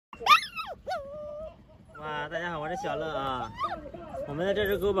哇，大家好，我是小乐啊。我们的这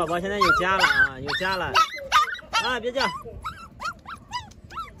只狗宝宝现在有家了啊，有家了。啊，别叫！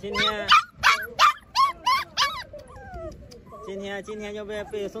今天就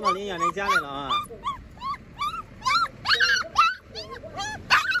被送到领养人家里了啊。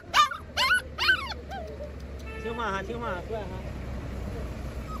听话哈，听话，乖哈。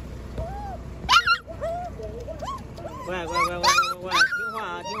乖，听话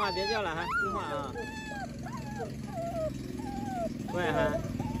啊，听话，别叫了哈，听话啊。乖哈。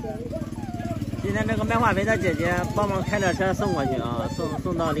今天这个卖化肥的姐姐帮忙开着车送过去啊，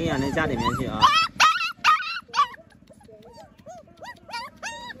送到领养人家里面去啊。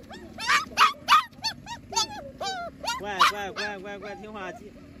乖，听话。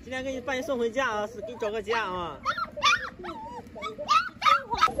今天把你送回家啊，给你找个家啊。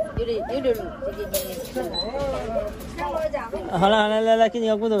好了，来，给你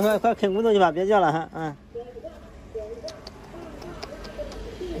个骨头，快啃骨头去吧，别叫了哈，嗯。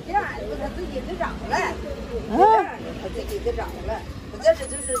他自己就长了，他自己就长了，这是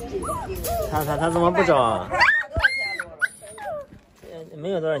他怎么不找啊？没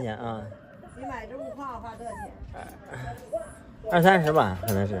有多少钱啊。你买这物花花多少钱？20-30吧，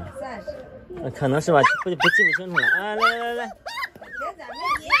可能是。30。可能是吧，记不清楚了啊！来。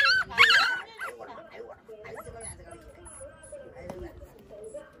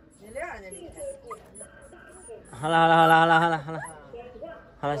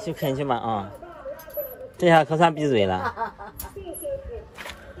好了，去啃去吧啊！这下可算闭嘴了，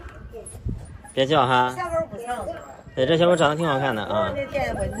别叫哈。小狗不成。对，这小狗长得挺好看的啊。那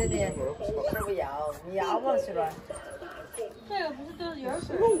天闻着的，是不摇？你摇吗？是吧？这个不是都是油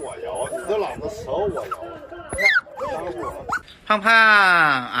水？我摇，你这懒得手我摇。胖胖，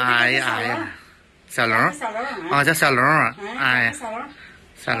哎呀，小龙啊，叫小龙，哎，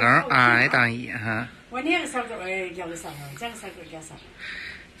小龙，哎，当一哈。我那个小狗叫个小龙，这个小狗叫小龙。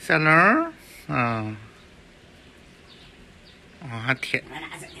小龙，啊，还甜。我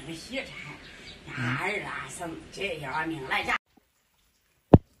那是那个血产，儿啊生这要命来家。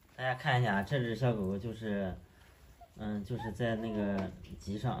大家看一下，这只小狗就是，就是在那个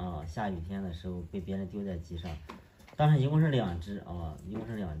集上啊，下雨天的时候被别人丢在集上，当时一共是2只啊，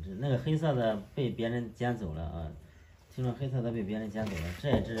那个黑色的被别人捡走了啊，听说黑色的被别人捡走了，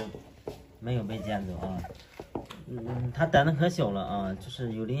这一只没有被捡走啊。它胆子可小了啊，就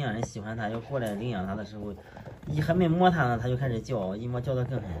是有领养人喜欢它，要过来领养它的时候，还没摸它呢，它就开始叫，一摸叫得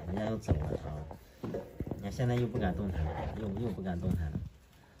更狠，人家又走了啊。你看现在又不敢动弹了，又不敢动弹了，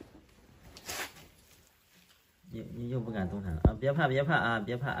又不敢动弹了啊！别怕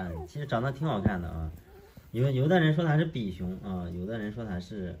啊！其实长得挺好看的啊，有的人说它是比熊啊，有的人说它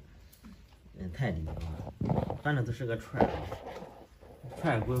是泰迪啊，反正都是个串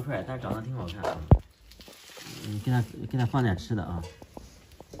归串，但是长得挺好看啊。给它放点吃的啊，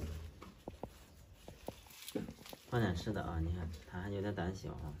放点吃的啊！你看它还有点胆小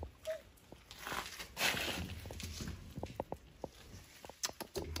啊。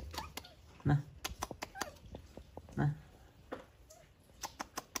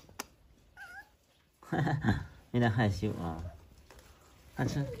有点害羞啊，快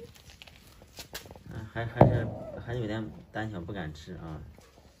吃。还有点胆小，不敢吃啊。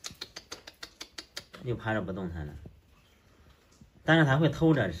又趴着不动弹了，但是它会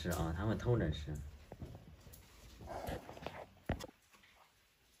偷着吃啊，看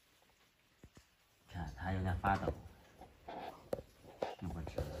它有点发抖，又不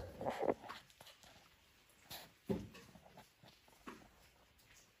吃了。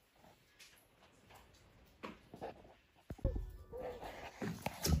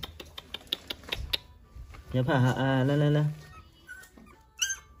别怕哈，哎，来，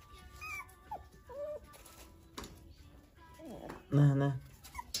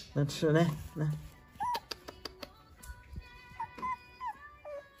来吃来。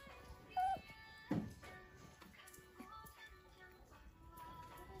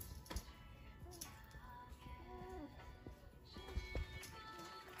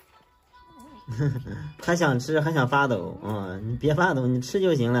还想吃，还想发抖啊！你别发抖，你吃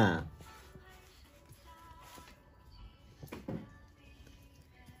就行了。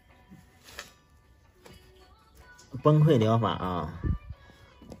崩溃疗法啊！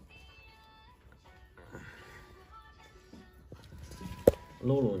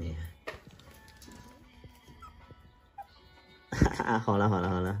搂你，好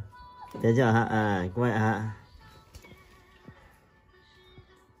了，别叫哈，哎，乖啊！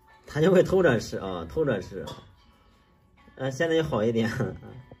它就会偷着吃啊，现在就好一点了。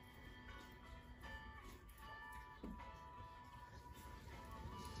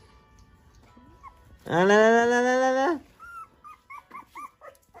啊，来，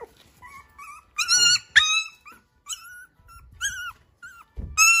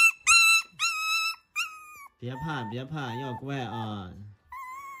别怕，要乖啊！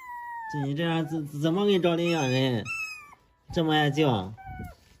就你这样怎么给你找领养人？这么爱叫，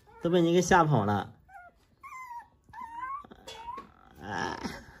都被你给吓跑了。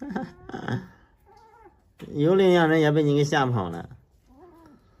有领养人也被你给吓跑了。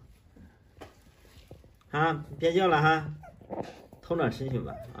啊，别叫了哈，偷着吃去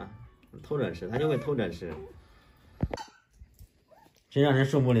吧啊，偷着吃，他就会偷着吃，真让人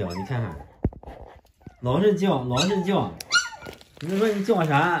受不了。你看看，老是叫，你说你叫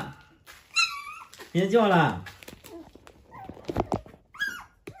啥？别叫了。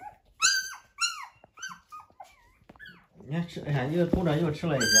你看吃，哎呀，又偷着又吃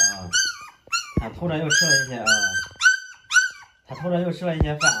了一些啊，他偷着又吃了一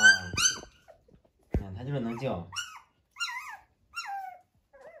些饭啊。他就是能叫，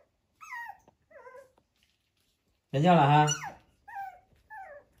别叫了哈。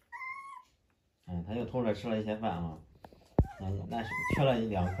他又偷着吃了一些饭啊，那是缺了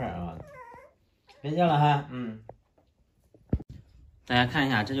2块啊。别叫了哈，大家看一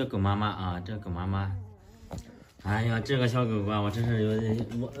下，这就狗妈妈啊，这狗妈妈，哎呀，这个小狗狗啊，我真是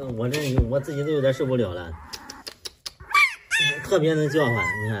我自己都有点受不了了，特别能叫唤，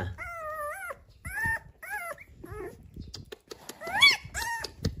你看。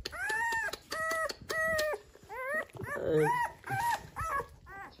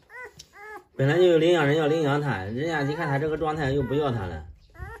本来就有领养人要领养它，人家一看它这个状态又不要它了。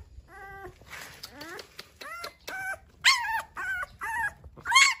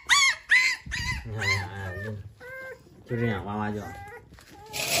你看，哎，就这样哇哇叫，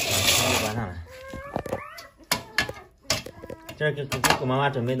关上了。这是给狗妈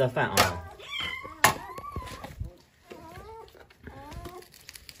妈准备的饭啊。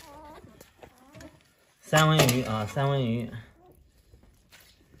三文鱼啊，三文鱼。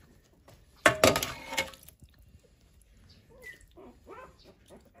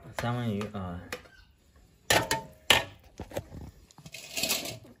三文鱼啊，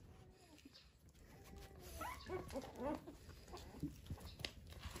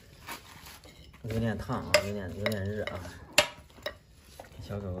有点烫啊，有点热啊。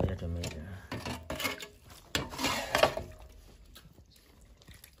小狗狗也准备着，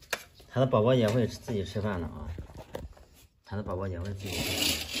它的宝宝也会自己吃饭的啊，它的宝宝也会自己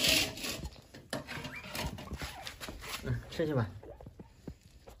吃饭。吃去吧。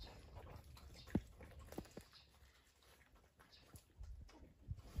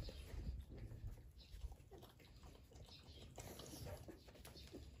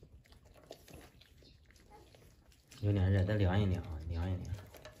有点热，再凉一凉啊，凉一凉。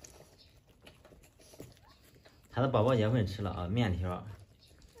它的宝宝也会吃了啊，面条，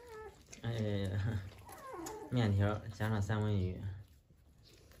面条加上三文鱼。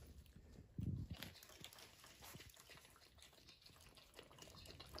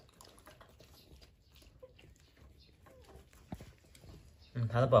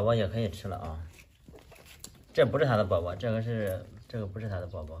它的宝宝也可以吃了啊。这不是它的宝宝，这个不是它的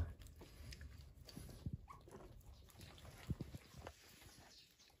宝宝。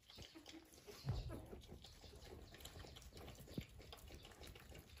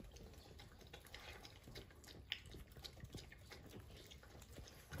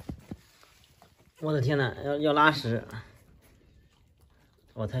我的天呐，要拉屎！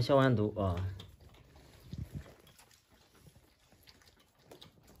我才消完毒啊！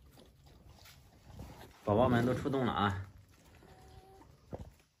宝宝们都出动了啊！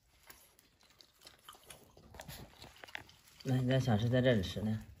那你想是在这里吃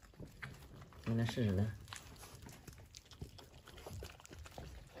呢？你来试试呢。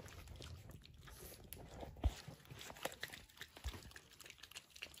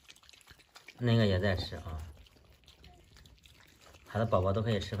那个也在吃啊，它的宝宝都可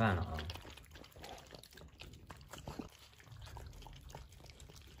以吃饭了啊。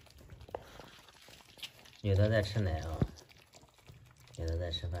有的在吃奶啊，有的在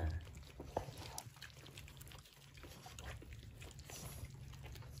吃饭。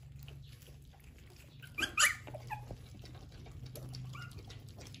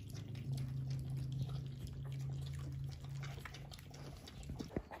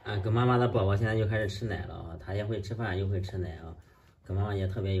狗妈妈的宝宝现在就开始吃奶了啊，它也会吃饭又会吃奶啊。狗妈妈也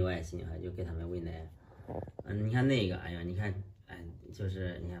特别有爱心啊，就给它们喂奶。你看那个，哎呀，你看，就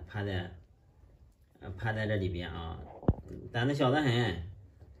是你看趴在这里边啊，胆子小得很，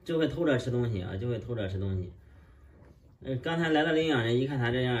就会偷着吃东西啊，就会偷着吃东西。刚才来的领养人一看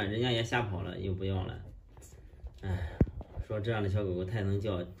他这样，人家也吓跑了，又不要了。哎，说这样的小狗狗太能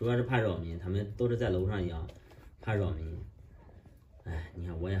叫，主要是怕扰民，他们都是在楼上养，怕扰民。哎，你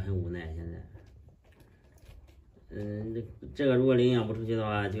看我也很无奈现在。这个如果领养不出去的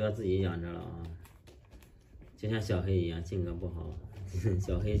话，就要自己养着了啊。就像小黑一样，性格不好，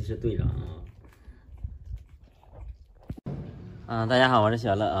小黑是队长啊。大家好，我是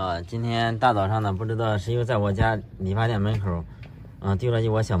小乐啊。今天大早上呢，不知道谁又在我家理发店门口，丢了一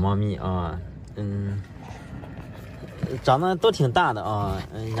窝小猫咪啊。长得都挺大的啊。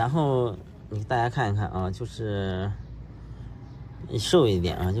然后大家看一看啊，就是瘦一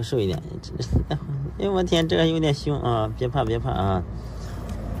点啊，就瘦一点。哎呦我天，这个有点凶啊！别怕啊。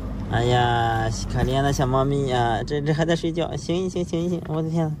哎呀，可怜的小猫咪呀，这还在睡觉，醒一醒！我的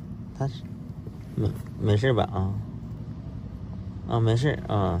天，它是没事吧啊？没事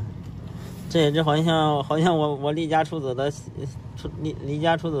啊。这只好像我离家出走的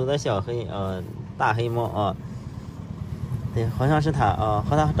小黑大黑猫啊。对，好像是它啊，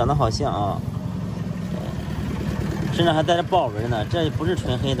和它长得好像啊。身上还带着豹纹呢，这不是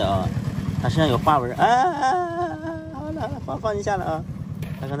纯黑的啊，它身上有花纹。好了，放你下了啊。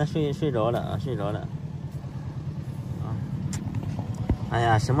他刚才睡着了啊。哎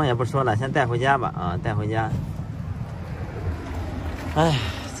呀，什么也不说了，先带回家吧啊，带回家。哎，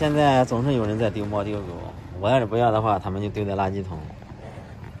现在总是有人在丢猫丢狗，我要是不要的话，他们就丢在垃圾桶。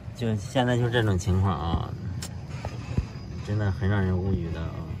就现在就这种情况啊，真的很让人无语的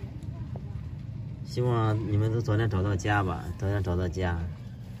啊。希望你们都早点找到家吧，早点找到家。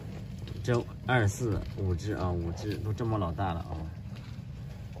这24、5只啊，5只都这么老大了啊。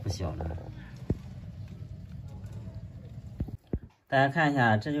不小了，大家看一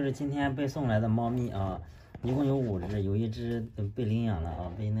下，这就是今天被送来的猫咪啊，一共有5只，有1只被领养了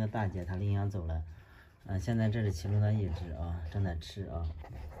啊，被那个大姐她领养走了，现在这是其中的1只啊，正在吃啊，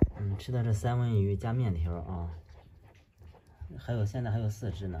吃的是三文鱼加面条啊，现在还有4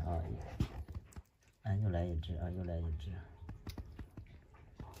只呢啊，又来1只啊，又来1只。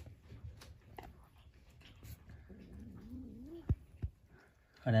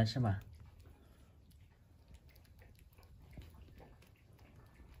快来吃吧！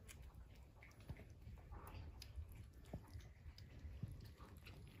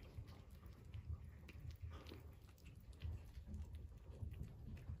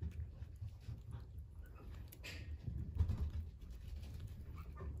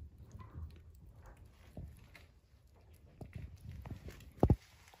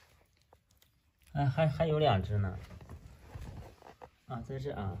还有2只呢。在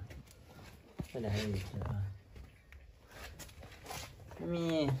这啊。这里还有1只啊，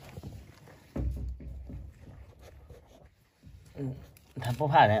咪，它不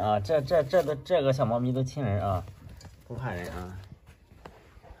怕人啊，这个小猫咪都亲人啊，不怕人啊。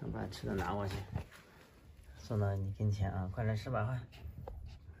把吃的拿过去，送到你跟前啊，快来吃吧，快！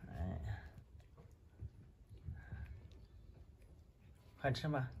哎，快吃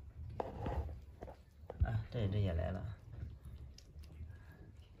吧！这只也来了。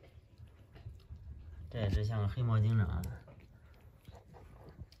这只像个黑猫警长，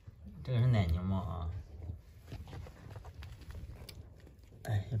这个是奶牛猫啊。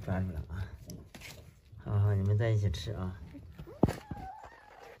又抓住了啊！好，你们在一起吃啊，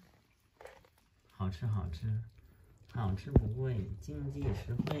好吃不贵，经济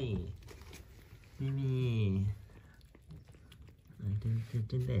实惠。咪咪，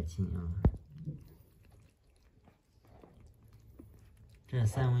真带劲啊！这是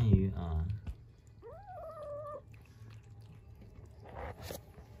三文鱼啊。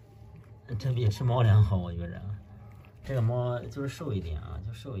这比吃猫粮好，我觉着啊。这个猫就是瘦一点啊，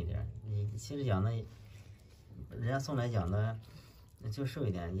就瘦一点。你其实养的，人家送来养的，就瘦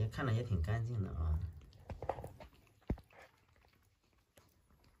一点，也看着也挺干净的啊。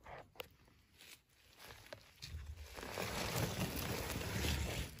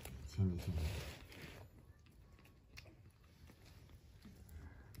亲你。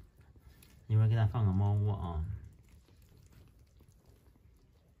一会儿给它放个猫窝啊。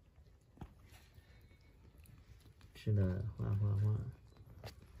吃的哗。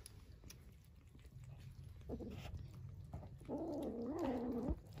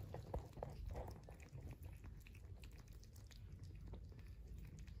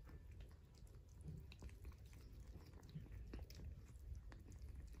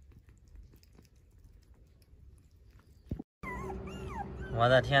我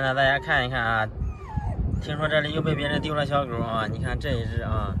的天呐，大家看一看啊！听说这里又被别人丢了小狗啊！你看这一只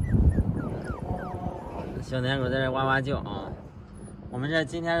啊。小奶狗在这哇哇叫啊！我们这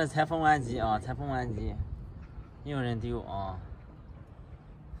今天是才封完集啊，也有人丢啊。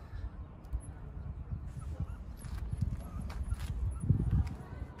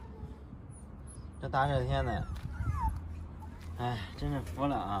这大热天的，哎，真是服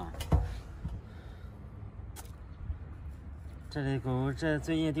了啊！这里狗，这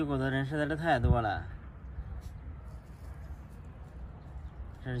最近丢狗的人实在是太多了。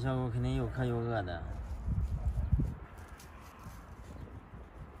这只小狗肯定又渴又饿的。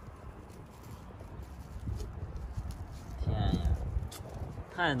天呀，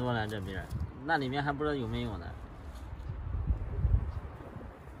太多了这边，那里面还不知道有没有呢。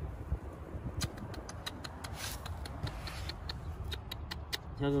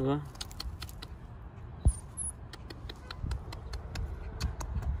小狗狗，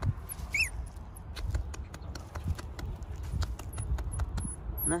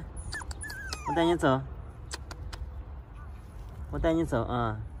来，我带你走，我带你走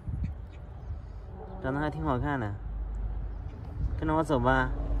啊！长得还挺好看的，跟着我走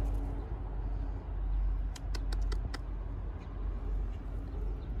吧。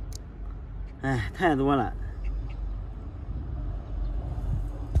哎，太多了。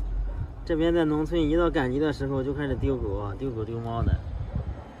这边在农村，一到赶集的时候就开始丢狗啊，丢狗丢猫的。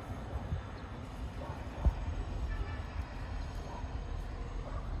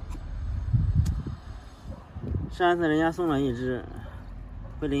上次人家送了一只，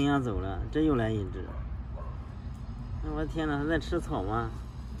被领养走了，这又来一只。我的天哪，它在吃草吗？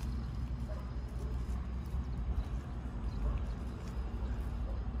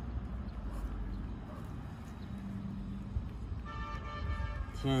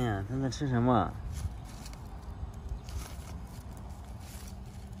天呀，它在吃什么？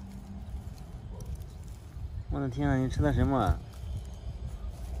我的天呐，你吃的什么？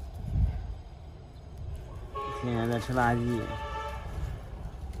天呀，在吃垃圾！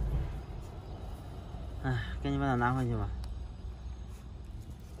哎，赶紧把它拿回去吧。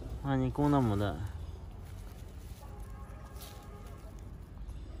啊，你公的母的？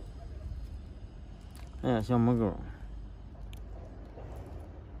哎呀，小母狗。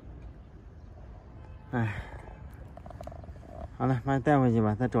哎，好了，把它带回去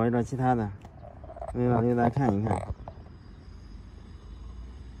吧，再找一找其他的，溜达溜达看一看。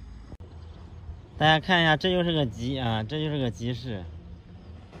大家看一下，这就是个集啊，这就是个集市。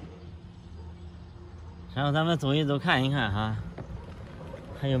然后咱们走一走，看一看哈，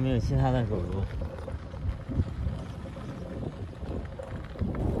还有没有其他的狗狗？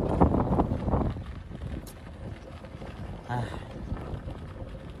哎，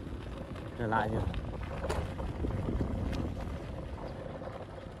这垃圾桶。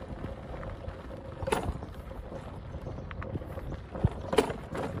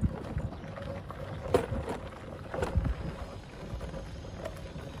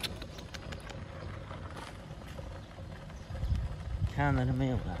看到是没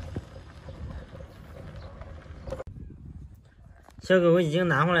有了。小狗狗已经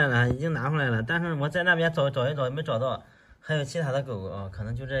拿回来了，已经拿回来了。但是我在那边找一找也没找到，还有其他的狗狗啊，可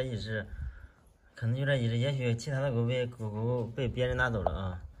能就这一只，也许其他的狗狗被别人拿走了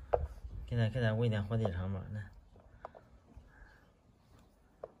啊。给它喂点火腿肠吧，来，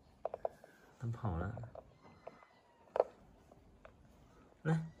它跑了，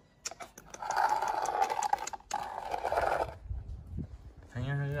来。它应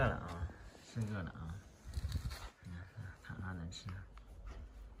该是饿了啊，是饿了啊。看它在吃，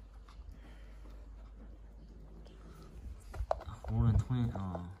囫囵吞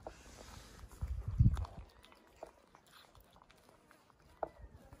啊。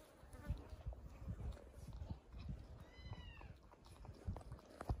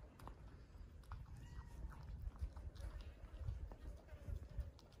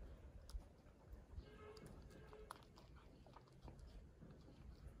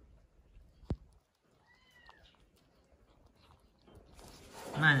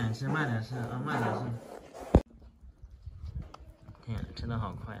慢点吃，慢点吃啊，慢点吃。天，吃的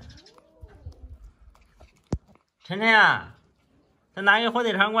好快。晨晨呀，再拿一个火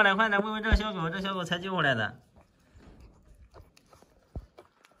腿肠过来，快点喂喂这个小狗，这小狗才救回来的。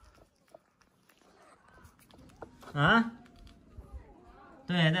啊？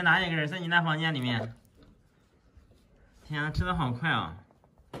对，再拿一根，在你那房间里面。天啊，吃的好快啊！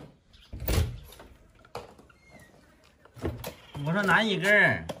我说拿一根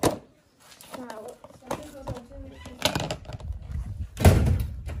儿。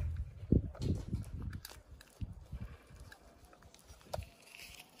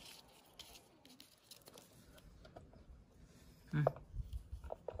嗯。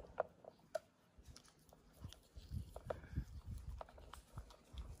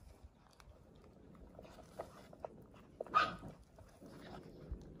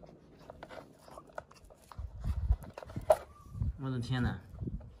我的天哪，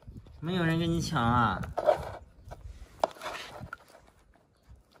没有人跟你抢啊！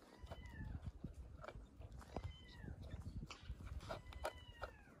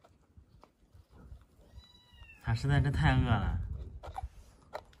他实在是太饿了。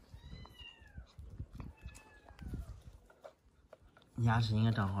牙齿应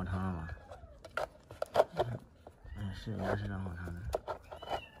该长好长了吧？哎，是牙齿长好长的。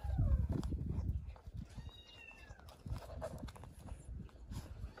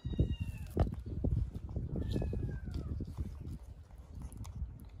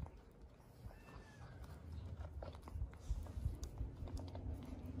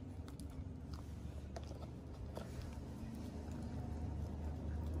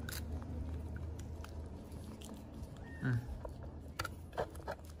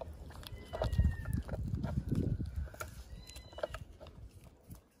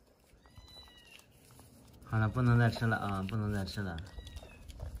好了，不能再吃了啊！不能再吃了，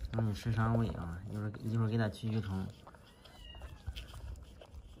容易吃伤胃啊！一会儿给它驱驱虫。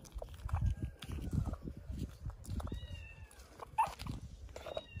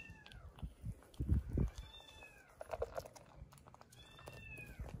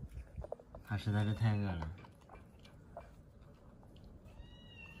它实在是太饿了。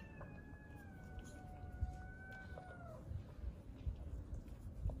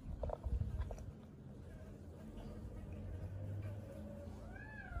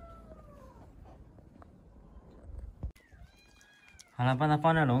好了，把它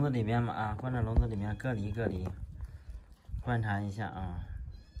放在笼子里边吧啊，放在笼子里面隔离隔离，观察一下啊。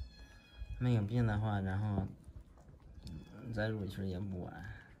没有病的话，然后再入群也不晚。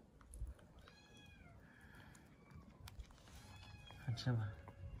快吃吧。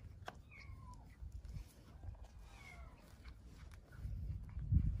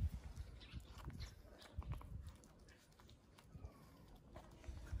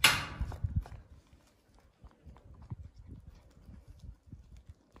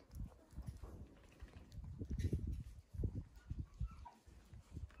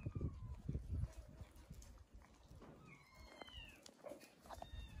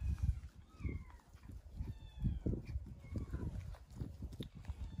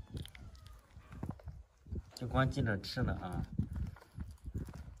就光记着吃了啊，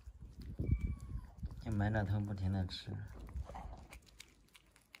就埋着头不停的吃。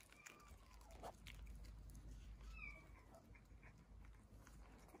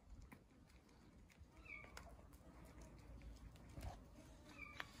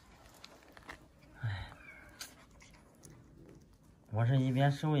哎，我是一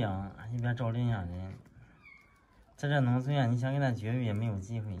边收养一边找领养人，在这农村啊，你想给他绝育也没有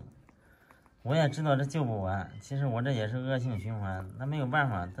机会。我也知道这救不完，其实我这也是恶性循环，那没有办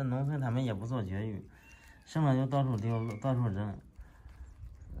法，在农村他们也不做绝育，生了就到处丢，到处扔，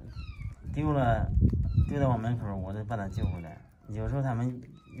丢到我门口，我得把它救回来。有时候他们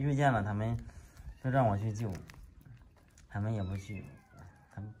遇见了，他们就让我去救，他们也不去，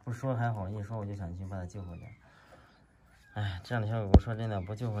他们不说还好，一说我就想去把它救回来。哎，这样的小狗狗说真的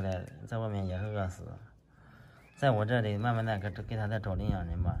不救回来，在外面也是饿死，在我这里慢慢的给他再找领养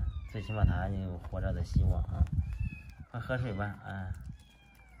人吧。最起码他还有活着的希望啊！快喝水吧，啊！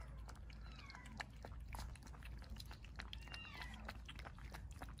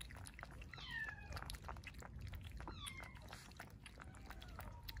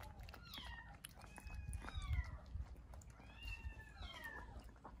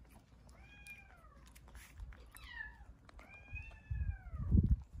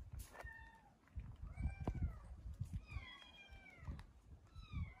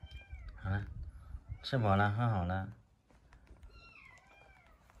好了，吃饱了，喝好了。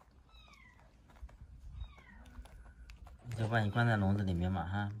就把你关在笼子里面吧，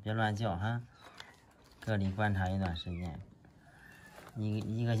哈，别乱叫哈。隔离观察一段时间，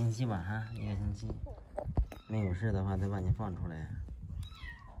一个星期吧，哈，一个星期。没有事的话，再把你放出来。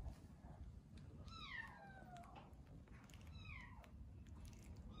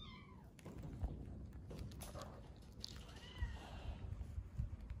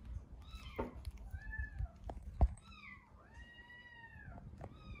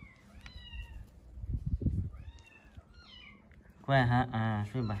乖哈，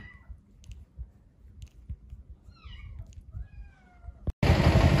睡吧。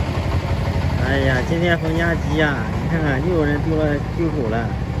哎呀，今天回家急呀！你看看，又有人丢狗了，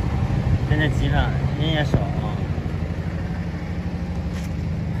在这集上人也少啊。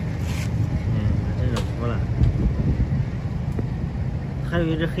真是服了。还有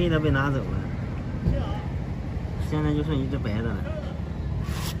一只黑的被拿走了，现在就剩一只白的了。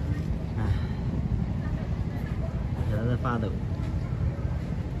哎，在发抖。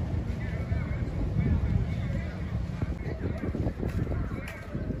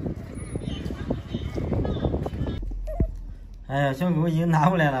哎呀，小狗已经拿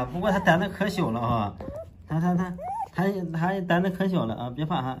过来了，不过它胆子可小了啊，它胆子可小了啊，别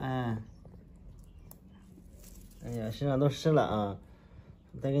怕哈，哎呀，身上都湿了啊，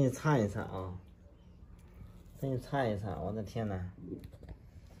再给你擦一擦啊，再给你擦一擦，我的天呐，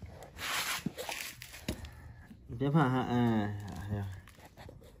别怕哈，哎呀。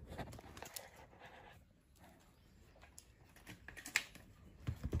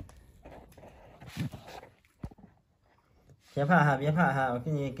别怕哈，别怕哈，我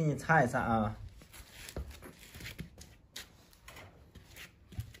给你擦一擦啊。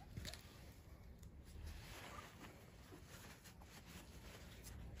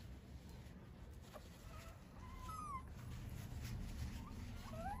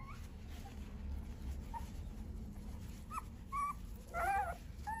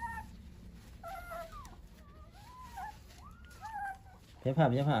别怕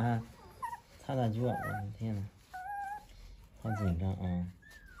别怕哈，擦擦脚，我的天呐，好紧张啊！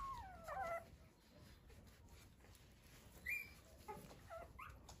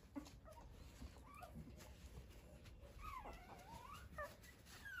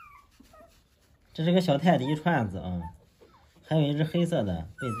这是个小泰迪串子啊，还有一只黑色的，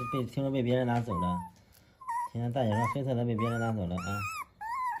听说被别人拿走了。现在大街上黑色的被别人拿走了啊！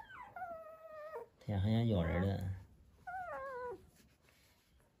天，还想咬人了。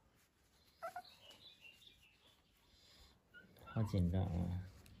好紧张啊！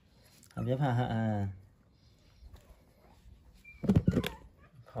别怕哈，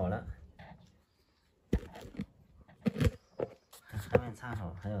好了，还没擦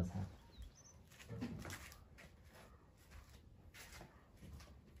好，还要擦。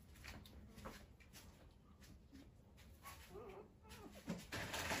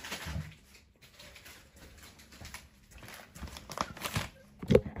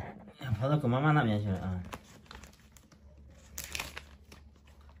跑到狗妈妈那边去了啊！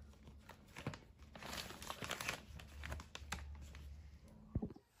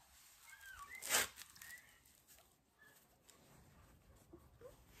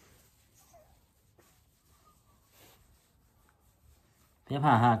别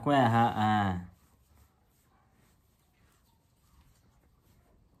怕哈，乖哈，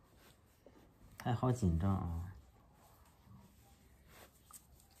还好紧张啊！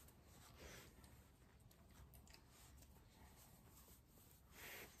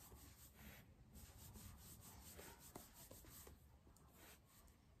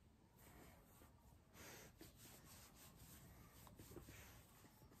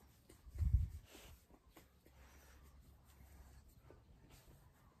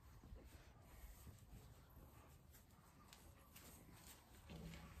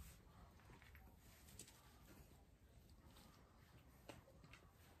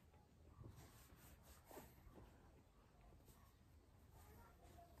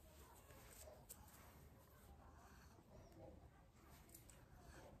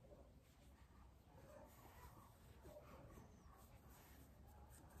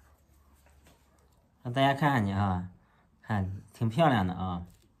让大家看看你啊，看挺漂亮的啊，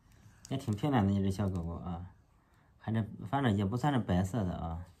也挺漂亮的一只小狗狗啊，反正也不算是白色的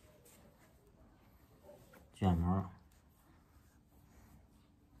啊，卷毛，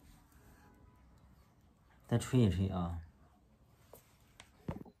再吹一吹啊。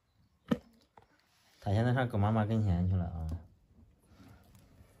它现在上狗妈妈跟前去了啊，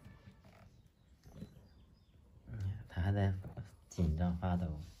它还在紧张发抖。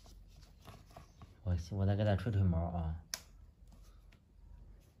我再给它吹吹毛啊！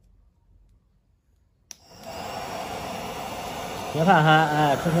别怕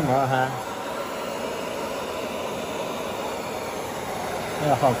哈，吹吹毛哈！哎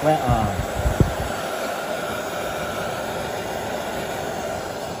呀，好乖啊！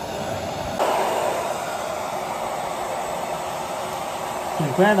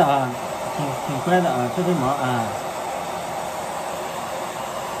挺乖的啊，挺乖的啊，吹吹毛啊！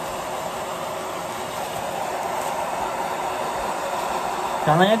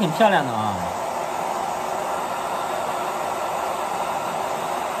长得也挺漂亮的啊！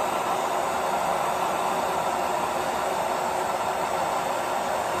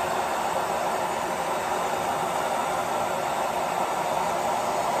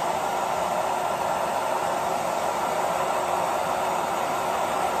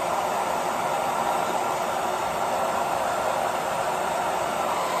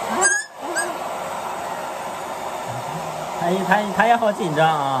他也好紧张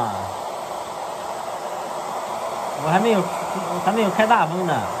啊！我还没有开大风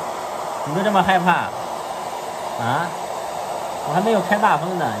呢，你都这么害怕啊？我还没有开大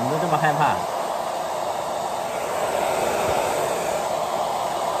风呢，你都这么害怕？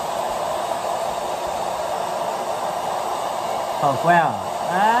好乖啊！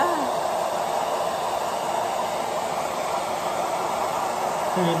哎，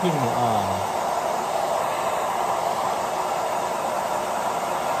这是屁股啊！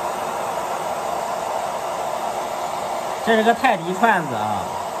这是个泰迪串子啊！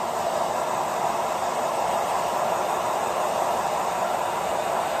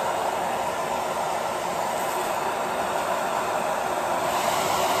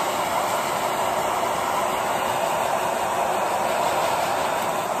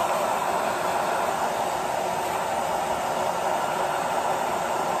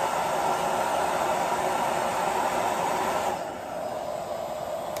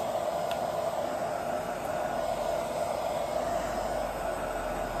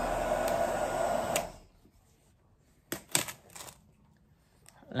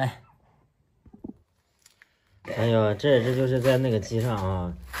来，哎呦，这就是在那个机上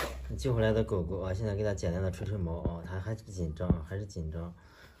啊救回来的狗狗啊，现在给它简单的吹吹毛啊，它还是紧张，还是紧张。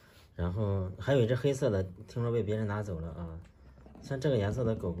然后还有一只黑色的，听说被别人拿走了啊。像这个颜色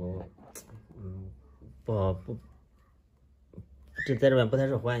的狗狗，这在这边不太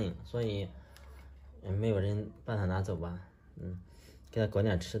受欢迎，所以没有人把它拿走吧。给它搞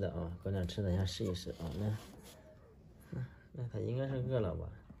点吃的啊，搞点吃的，先试一试啊。那它应该是饿了吧？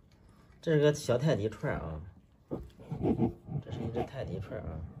这是个小泰迪串啊，这是一只泰迪串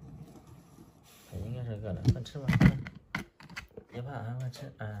啊，它应该是饿了，快吃吧，别怕啊，快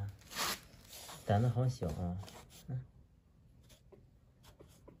吃啊，胆子好小啊，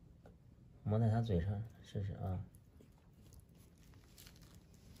抹在它嘴上试试啊。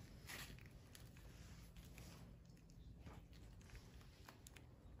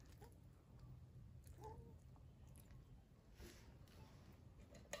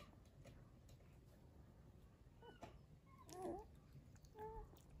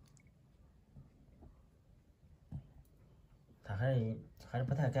它还是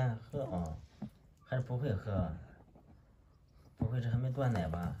不太敢喝啊，还是不会喝，不会是还没断奶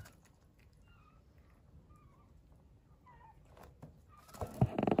吧？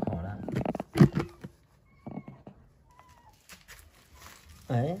好了，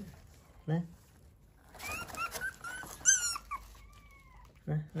哎，来，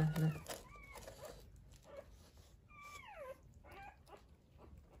来，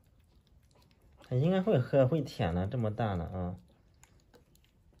它应该会喝会舔了，这么大了啊！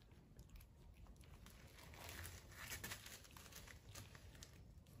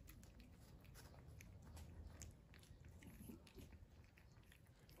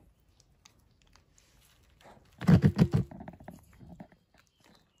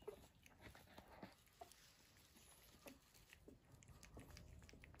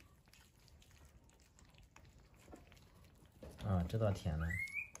啊，知道舔了，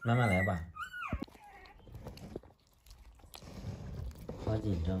慢慢来吧。好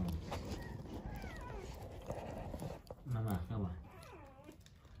紧张，慢慢喝吧。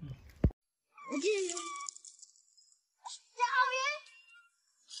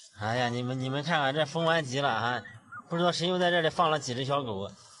哎呀，你们看看这封完集了啊！不知道谁又在这里放了几只小狗。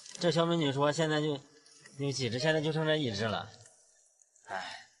这小美女说现在就有几只，现在就剩这一只了。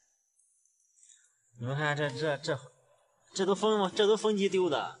哎，你们看这都封集丢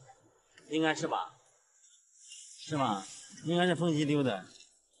的，应该是吧？是吧？应该是封集丢的。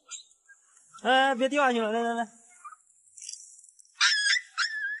哎，别掉下去了，来。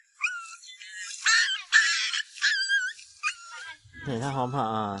对，它好怕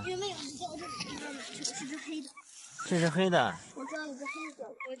啊。因为没有人掉这里，是只黑的。这是黑的。我知道有只黑的，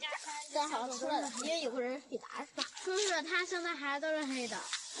我家3刚好出来了，因为有个人给打死了。说是他生的孩子都是黑的。啊，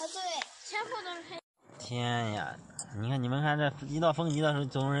对，前后都是黑。天呀！你们看这一到封集的时候，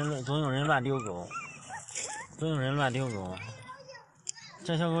总有人乱丢狗，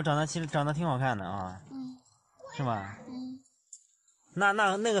这小狗其实长得挺好看的啊，是吧？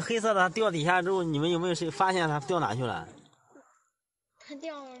那个黑色的它掉底下之后，你们有没有谁发现它掉哪去了？它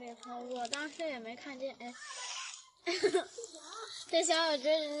掉了里头，我当时也没看见。哎，这小小只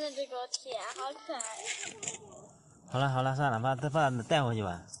的这个铁好可爱。好了，算了，把它带回去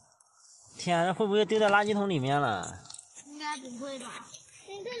吧。天，这会不会丢在垃圾桶里面了？应该不会吧？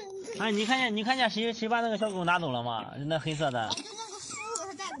哎，你看见谁把那个小狗拿走了吗？那黑色的。就那个叔叔，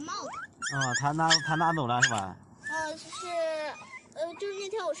他戴个帽子。他拿走了是吧？就是那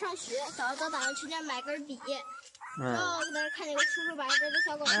天我上学，早上打算去那买根笔，然后在那看见个叔叔把这只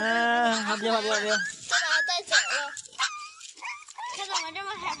小狗别，就把它带走了。他怎么这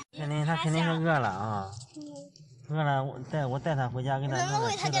么害怕？他肯定是饿了啊。饿了，我带它回家给它弄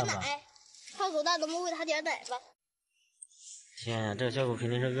点吃的吧。泡狗蛋，咱们喂它点奶吧。天呀，这个小狗肯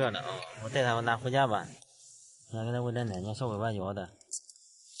定是饿了啊！我带它拿回家吧。俺给它喂点奶尿，小尾巴摇的。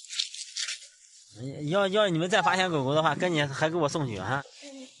要是你们再发现狗狗的话，赶紧还给我送去哈，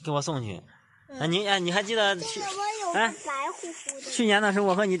给我送去。你还记得去年的时候，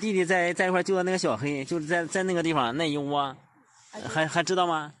我和你弟弟在一块救的那个小黑，就是在那个地方那一窝，还知道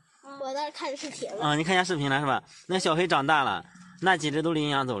吗？我在看视频了。啊，你看见视频了是吧？那小黑长大了，那几只都领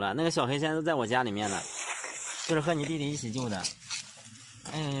养走了，那个小黑现在都在我家里面呢，就是和你弟弟一起救的。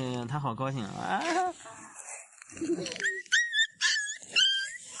哎呀，他好高兴啊！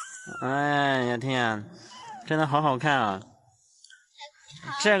哎呀天，真的好好看啊！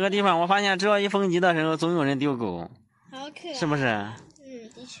这个地方我发现，只要一逢集的时候，总有人丢狗，好可爱，是不是？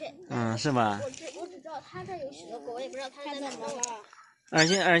的确。是吧？我只知道他这有许多狗，我也不知道他在哪了。而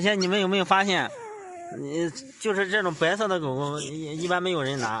且你们有没有发现，就是这种白色的狗狗一般没有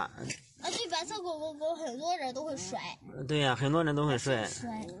人拿。对，白色狗很多人都会摔。对呀，很多人都会摔，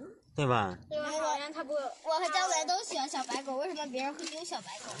对吧？对吧？好像他不，我和姜文都喜欢小白狗，为什么别人会丢小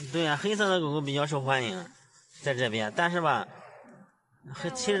白狗？对呀，黑色的狗狗比较受欢迎，在这边，但是吧，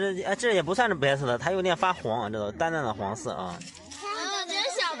其实这也不算是白色的，它有点发黄，知道，淡淡的黄色啊。我觉得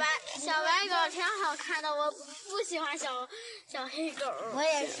小白狗挺好看的，我不喜欢小黑狗。我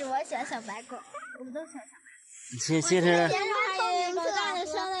也是，我喜欢小白狗，我们都喜欢小白狗。其实还有一个大的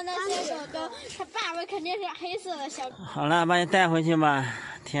生的那些狗狗，它爸爸肯定是黑色的小狗。好了，把你带回去吧。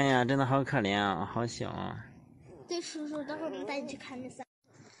天呀，真的好可怜啊，好小啊。对，叔叔，等会儿我们带你去看那三。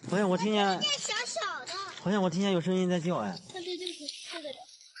好像我听见，小小的。好像我听见有声音在叫哎。对，就是这个人。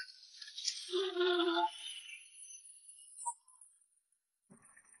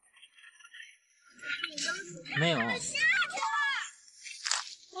没有。我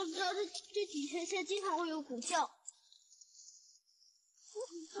知道这几天现在经常会有狗叫。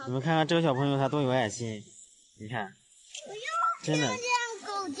你们看看这个小朋友他多有爱心，你看，真的，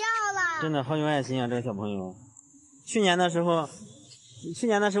狗叫了，真的好有爱心啊！这个小朋友，去年的时候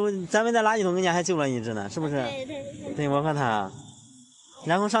咱们在垃圾桶跟前还救了一只呢，是不是？对，我和他。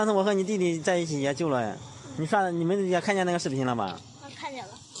然后上次我和你弟弟在一起也救了，你们也看见那个视频了吧？看见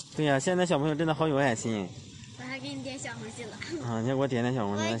了。对呀，现在小朋友真的好有爱心。我还给你点小红心了。你给我点点小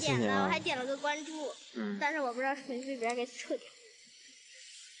红心，谢谢啊。我还点了个关注，但是我不知道是被别人给撤掉。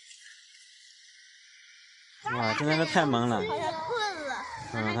哇，真的是太萌了。好像困了。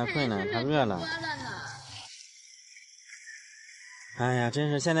他困了，他饿了。哎呀，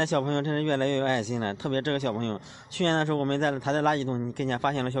真是现在小朋友真是越来越有爱心了，特别这个小朋友，去年的时候他在垃圾桶跟前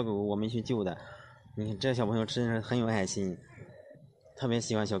发现了小狗狗，我们去救的。你看这个小朋友真是很有爱心，特别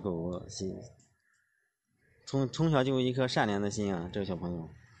喜欢小狗狗，从小就有一颗善良的心啊，这个小朋友。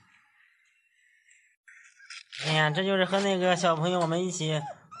哎呀，这就是和那个小朋友我们一起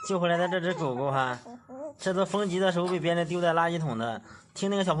救回来的这只狗狗哈，这都逢集的时候被别人丢在垃圾桶的。听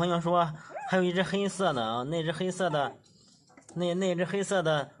那个小朋友说，还有一只黑色的啊，那只黑色的，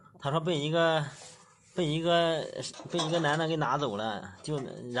他说被一个男的给拿走了，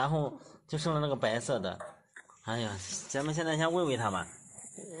然后就剩了那个白色的。哎呀，咱们现在先喂喂它吧。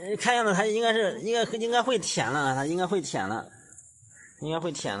看样子它应该会舔了，它应该会舔了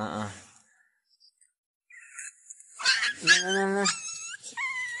啊！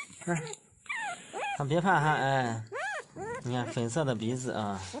来，别怕哈，哎，你看粉色的鼻子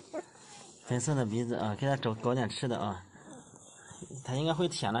啊，给它搞点吃的啊，它应该会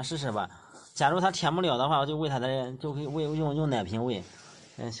舔了，试试吧。假如它舔不了的话，我就喂它就可以用奶瓶喂。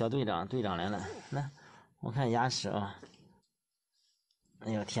小队长来了，来，我看牙齿啊。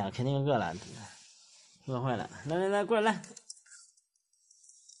哎呦天，肯定饿了，饿坏了！来，过来，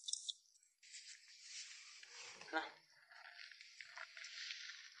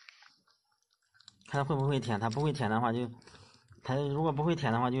看他会不会舔。他不会舔的话他如果不会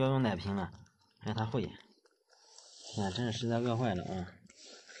舔的话就要用奶瓶了。哎，他会。哎呀，真是实在饿坏了啊！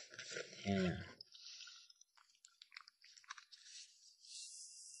天呀！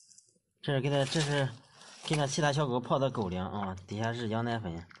这是给他其他小狗泡的狗粮啊，底下是羊奶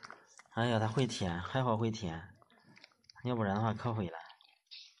粉。哎呀，它会舔，还好会舔，要不然的话可毁了。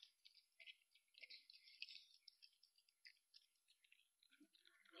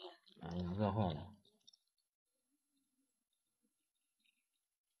哎呀，饿坏了。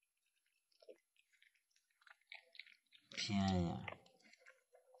天呀，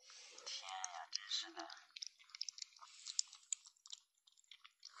真是的。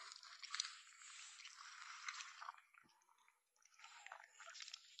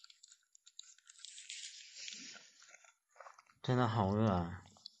真的好饿啊！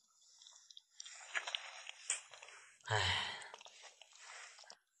哎，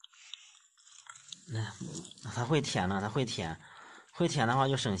他会舔了，会舔的话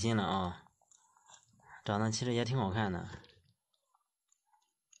就省心了啊。长得其实也挺好看的。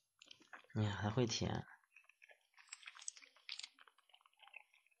你看它会舔。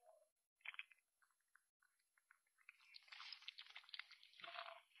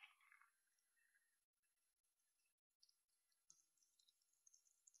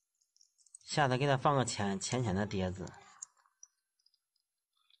下次给它放个浅的碟子。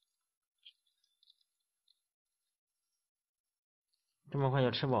这么快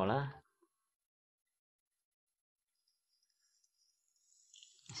就吃饱了？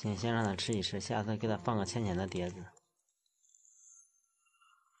先让它吃一吃，下次给它放个浅的碟子。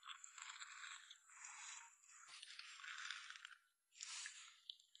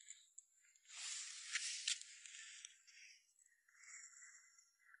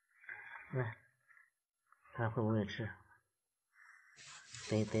来，看会不会吃？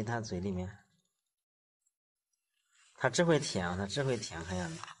塞它嘴里面。它只会舔啊，它只会舔，看样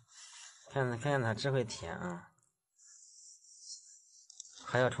子，看见它只会舔啊，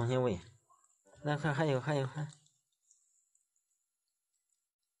还要重新喂。那看还有，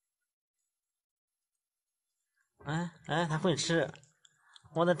哎，它会吃，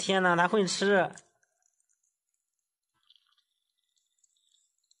我的天呐，它会吃！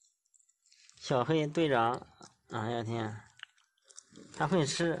小黑队长，哎呀天，它会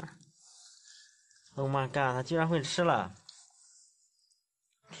吃！ Oh my god！ 它居然会吃了！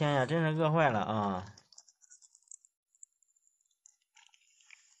天呀，真是饿坏了啊！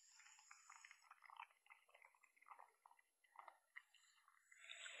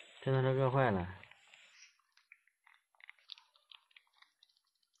真的是饿坏了，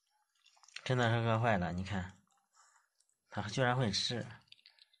真的是饿坏了！你看，它居然会吃！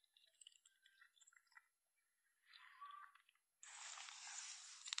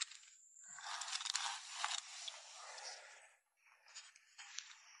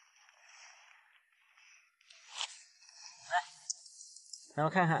让我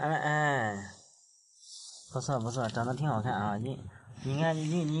看看，哎，不错，长得挺好看啊！你应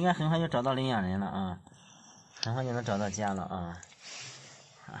该很快就找到领养人了啊，很快就能找到家了啊！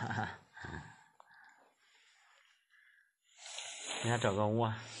哈哈哈，给它找个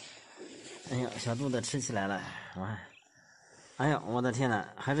窝。哎呀，小肚子吃起来了，哎呀，我的天呐，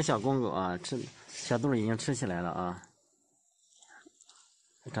还是小公狗啊，小肚已经吃起来了啊，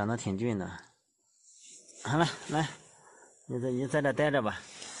长得挺俊的。好了，来。 你在这待着吧。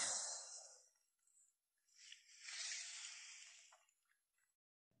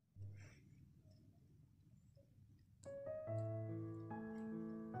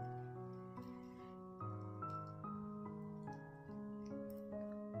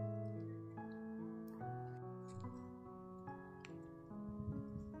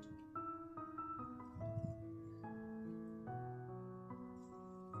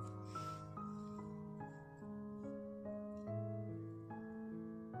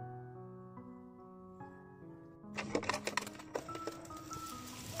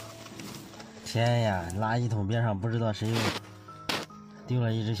天呀！垃圾桶边上不知道谁又丢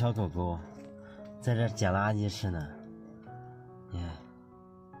了一只小狗狗，在这捡垃圾吃呢。耶！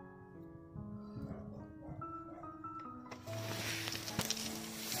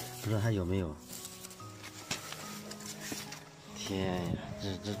不知道还有没有？天呀！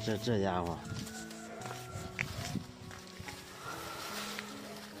这家伙！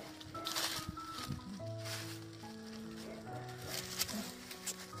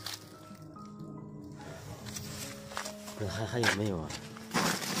 还有没有啊？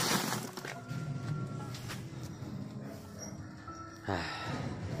哎，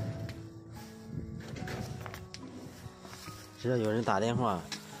只要有人打电话，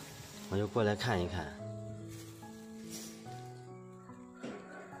我就过来看一看。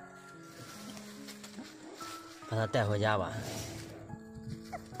把它带回家吧。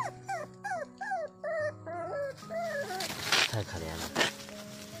太可怜了。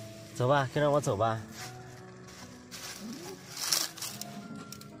走吧，跟着我走吧。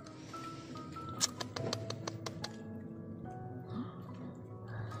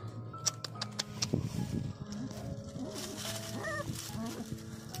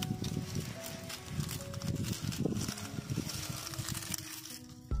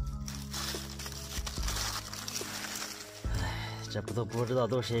 这都不知道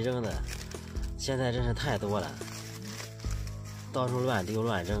都谁扔的，现在真是太多了，到处乱丢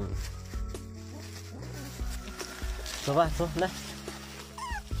乱扔。走吧，走来。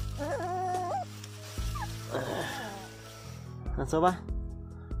那走吧。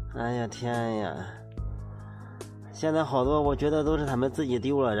哎呀天呀！现在好多我觉得都是他们自己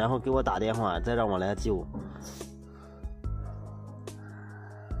丢了，然后给我打电话，再让我来救。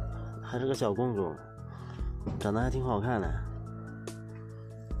还是个小公狗，长得还挺好看的。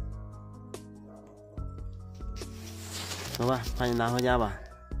走吧，把你拿回家吧，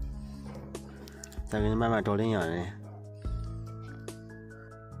再给你慢慢找领养人。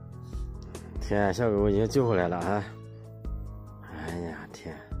天，小狗狗已经救回来了啊！哎呀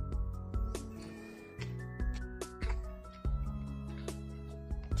天！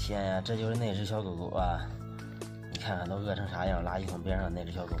天呀，这就是那只小狗狗啊！你看看都饿成啥样，垃圾桶边上那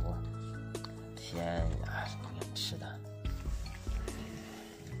只小狗狗。天呀，你看吃的，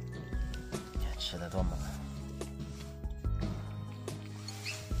你看吃的多猛啊！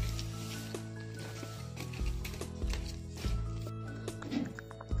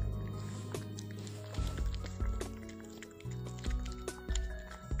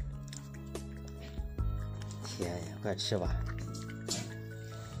天呀，快吃吧！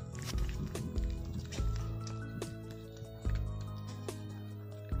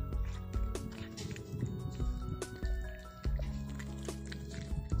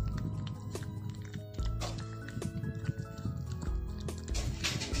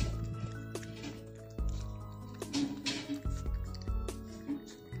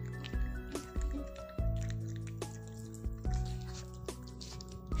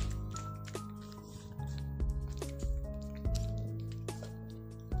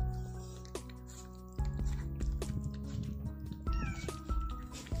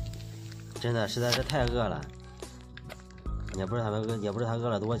真的实在是太饿了，也不知道他饿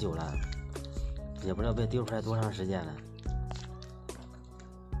了多久了，也不知道被丢出来多长时间了。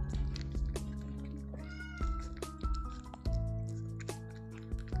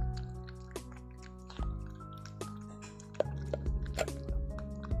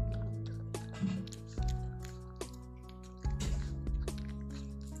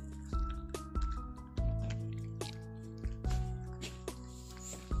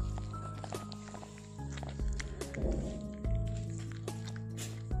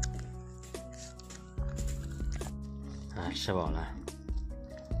吃饱了，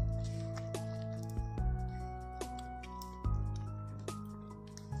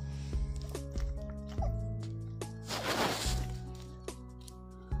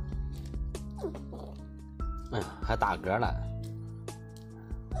哎呀，还打嗝了。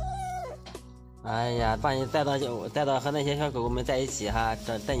哎呀，把你带到和那些小狗狗们在一起哈，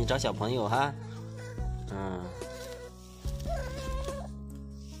带你找小朋友哈，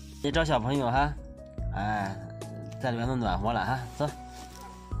你找小朋友哈，哎。在里面都暖和了哈，走，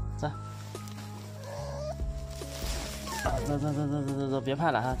走，走，别怕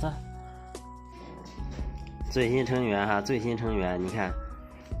了哈，走。最新成员哈，最新成员，你看，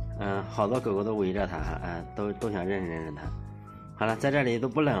好多狗狗都围着它哈，都想认识它。好了，在这里都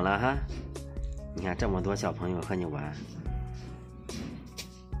不冷了哈，你看这么多小朋友和你玩，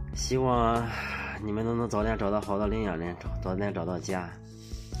希望你们都能早点找到好的领养人，早点找到家，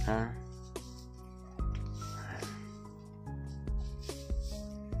啊。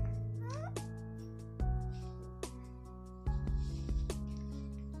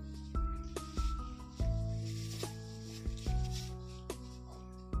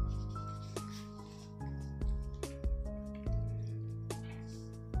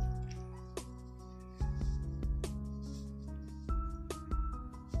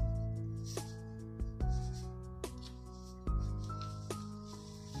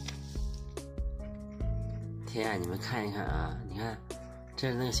天啊，你们看一看啊！你看，这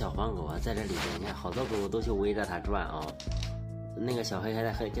是那个小黄狗啊，在这里边，你看好多狗狗都去围着它转啊、哦。那个小黑还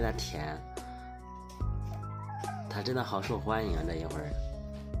在给它舔，它真的好受欢迎啊！这一会儿，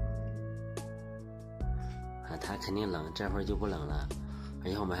啊，它肯定冷，这会儿就不冷了，而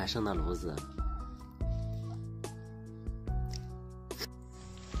且我们还生了炉子。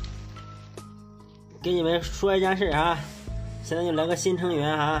给你们说一件事啊，现在就来个新成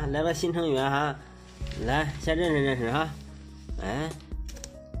员哈，来个新成员哈。来，先认识认识哈，哎，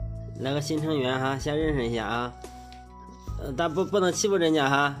来个新成员哈，先认识一下啊，但不能欺负人家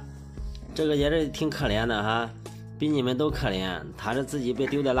哈，这个也是挺可怜的哈，比你们都可怜，他是自己被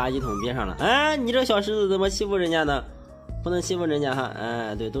丢在垃圾桶边上了，哎，你这小狮子怎么欺负人家呢？不能欺负人家哈，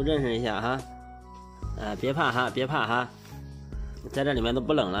哎，对，都认识一下哈，别怕哈，别怕哈，在这里面都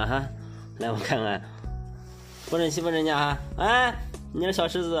不冷了哈，来我看看，不能欺负人家哈，哎，你这小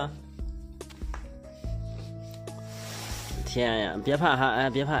狮子。天呀，别怕哈，哎，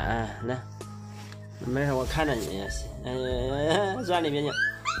别怕，哎，来，没事，我看着你，钻里面去，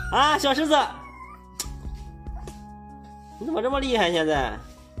啊，小狮子，你怎么这么厉害？现在，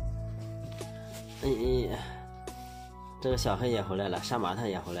这个小黑也回来了，杀马特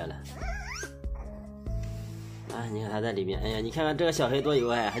也回来了，啊，你看他在里面，哎呀，你看看这个小黑多有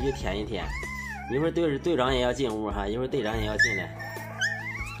爱，还去舔一舔，一会儿队长也要进屋哈，一会儿队长也要进来。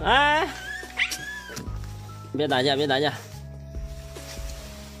哎，别打架，别打架。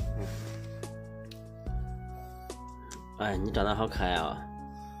哎，你长得好可爱啊！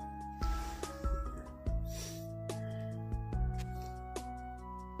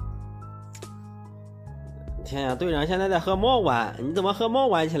天呀，队长现在在和猫玩，你怎么和猫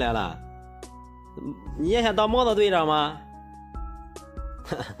玩起来了？你也想当猫的队长吗？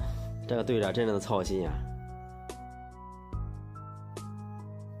这个队长真的操心呀。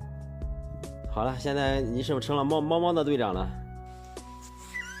好了，现在你是不是成了猫的队长了？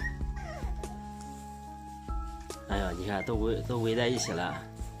哎呀，你看都围在一起了。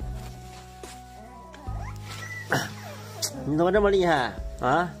你怎么这么厉害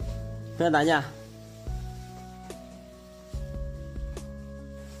啊？不要打架。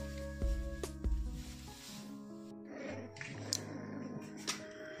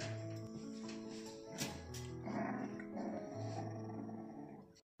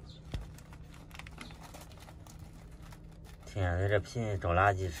天啊，在这拼命找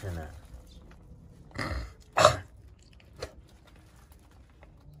垃圾吃呢。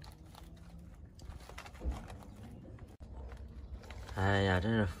哎呀，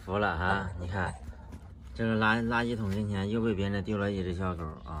真是服了哈！你看，这个垃圾桶跟前又被别人丢了一只小狗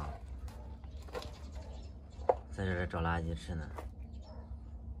啊，在这找垃圾吃呢。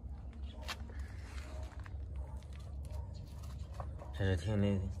这是听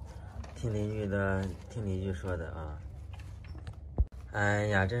邻居说的啊。哎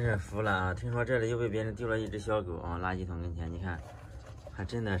呀，真是服了啊！听说这里又被别人丢了一只小狗啊，垃圾桶跟前，你看，还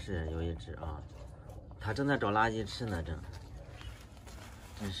真的是有一只啊，它正在找垃圾吃呢，真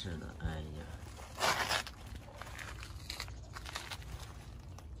是的，哎呀，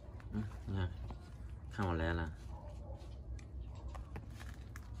你看，看我来了，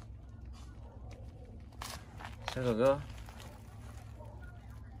小狗狗，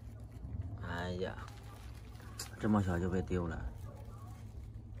哎呀，这么小就被丢了。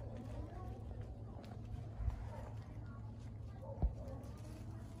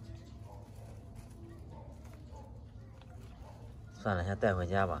算了，先带回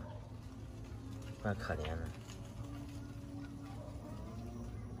家吧，怪可怜的。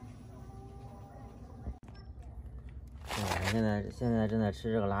我现在正在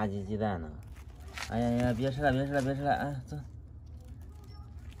吃这个垃圾鸡蛋呢。哎呀呀，别吃了，别吃了，别吃了！哎，走。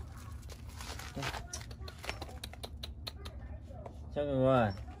小狗狗，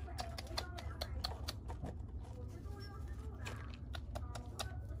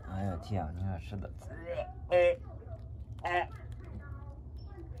哎呀天啊，你看吃的，哎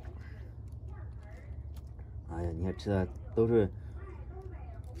呀，你看吃的都是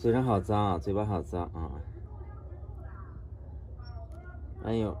嘴上好脏，嘴巴好脏啊！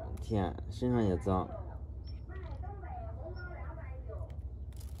哎呦天，身上也脏。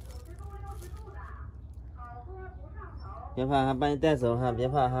别怕哈，把你带走哈，别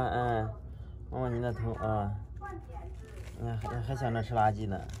怕哈，哎，摸摸你的头啊！还想着吃垃圾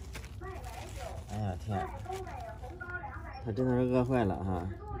呢。哎呀天，他真的是饿坏了哈！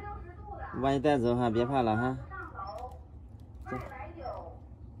我把你带走哈，别怕了哈。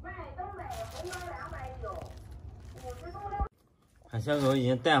走。啊，小狗已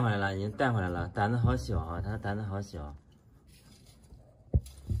经带回来了，胆子好小啊，它胆子好小。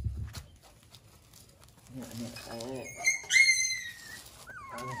哎，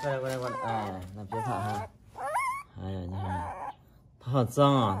过来，哎，那别怕哈。哎呀，你看，它好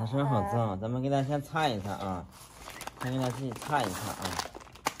脏啊，它身上好脏，咱们给它先擦一擦啊，先给它自己擦一擦啊。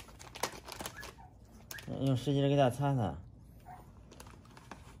用湿巾给它擦擦。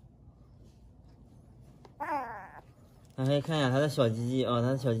大家可以看一下它的小鸡鸡啊，它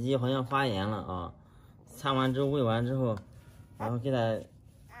的小鸡鸡好像发炎了啊。擦完之后，喂完之后，然后给它，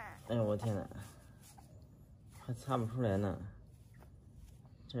哎呦我天呐，还擦不出来呢，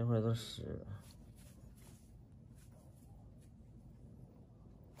这会儿都湿了。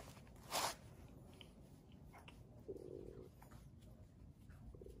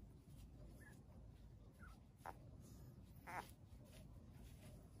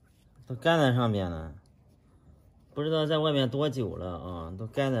都干在上边了，不知道在外面多久了啊，都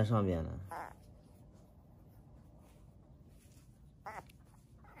干在上边了。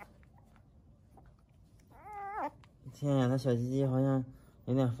天呀，它小鸡鸡好像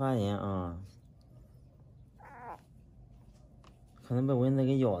有点发炎啊，可能被蚊子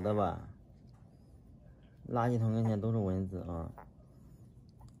给咬的吧。垃圾桶跟前都是蚊子啊。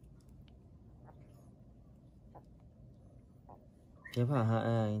别怕哈，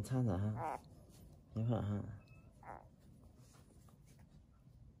哎，给你擦擦哈，别怕哈。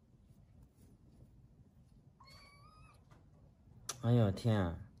哎呦天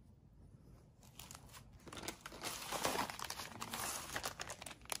啊！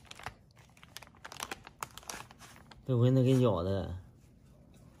被蚊子给咬的。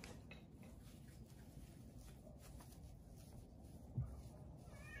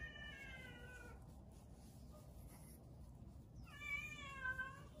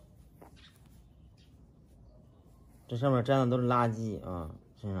这上面沾的都是垃圾啊，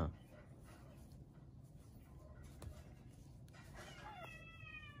身上。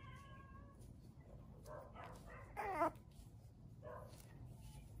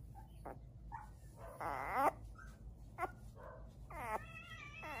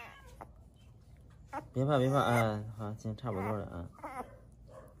别怕别怕，哎，好，行，差不多了啊。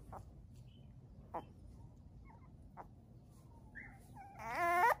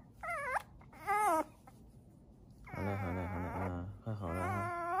好了好了好了啊，快好了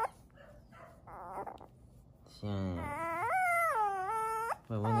啊！天呀，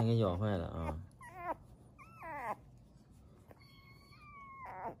把蚊子给咬坏了啊！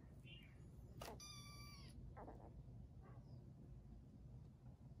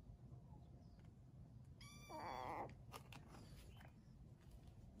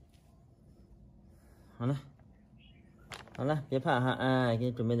好了，好了，别怕哈，哎，给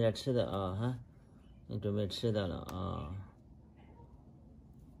你准备点吃的啊，哈，给你准备吃的了啊。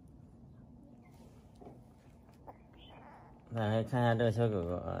大家看一下这个小狗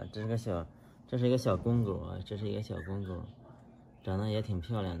狗啊，这是一个小公狗啊，这是一个小公狗，长得也挺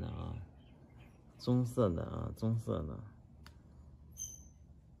漂亮的啊，棕色的啊，棕色的。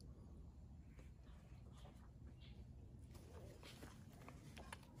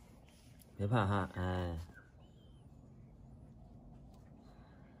别怕哈，哎。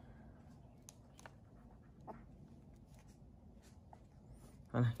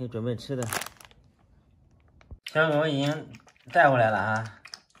好了，给你准备吃的。小狗已经带回来了啊，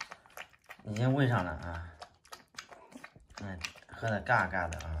已经喂上了啊。喝的嘎嘎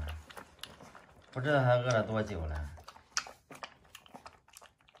的啊，不知道它饿了多久了。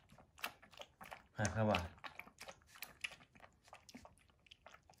快喝吧。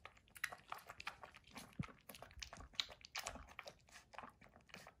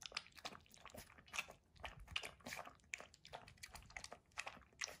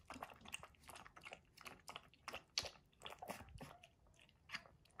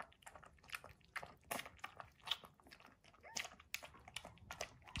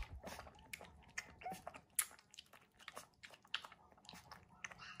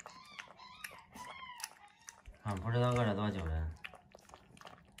不知道饿了多久了。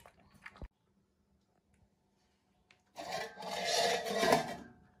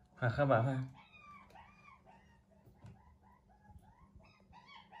快喝吧，快！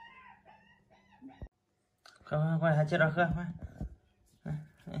快，还接着喝，快！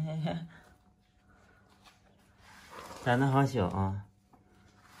胆子好小啊！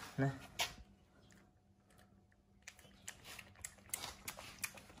来。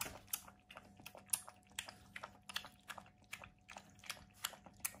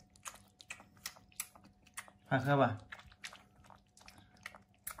快喝吧！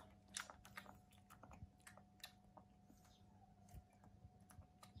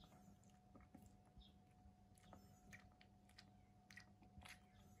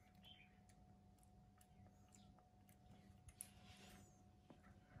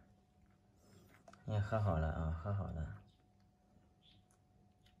你喝好了啊，喝好了。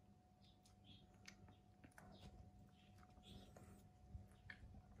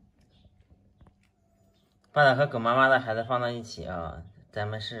把它和狗妈妈的孩子放到一起啊，咱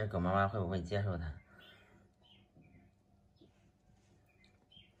们试试狗妈妈会不会接受它。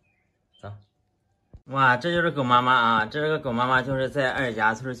走，哇，这就是狗妈妈啊！这个狗妈妈就是在二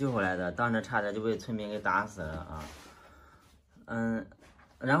家村救回来的，当时差点就被村民给打死了啊。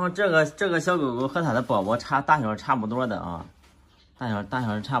然后这个小狗狗和它的宝宝大小差不多的啊，大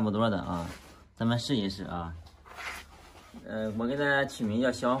小是差不多的啊，咱们试一试啊。我给它取名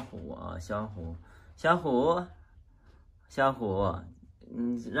叫小虎啊，小虎，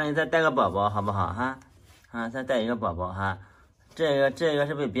让你再带个宝宝好不好哈？啊，再带一个宝宝哈。这个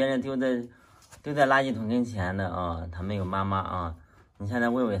是被别人丢在垃圾桶跟前的啊，它没有妈妈啊。你现在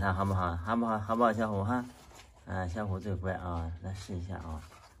喂喂它好不好？好不好，小虎哈？小虎最乖啊，来试一下啊，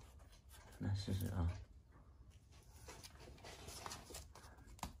来试试啊。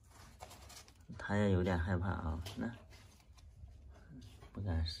它也有点害怕啊，那不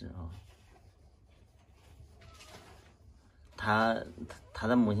敢试啊。它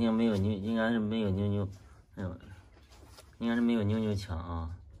的母亲没有应该是没有妞，应该是没有妞强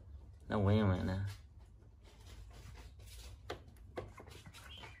啊。那闻一闻呢？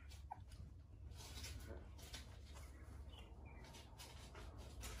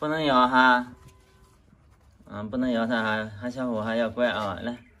不能咬哈，不能咬它哈，还小虎还要乖啊，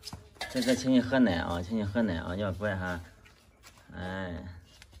来，这请你喝奶啊，请你喝奶啊，要乖哈，哎，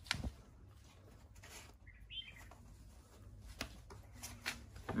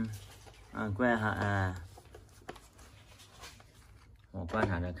乖哈，哎，我观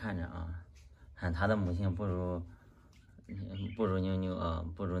察着看着啊，看它的母性不如妞妞啊，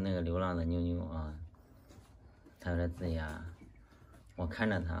不如那个流浪的妞妞啊，它有点龇牙。我看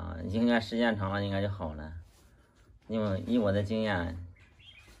着它啊，应该时间长了应该就好了，因为以我的经验，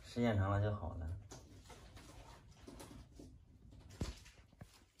时间长了就好了。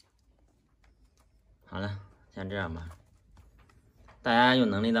好了，先这样吧。大家有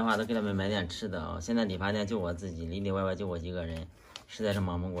能力的话，都给他们买点吃的啊！现在理发店就我自己，里里外外就我一个人，实在是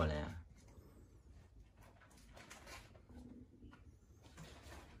忙不过来。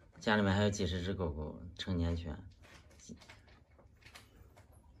家里面还有几十只狗狗，成年犬。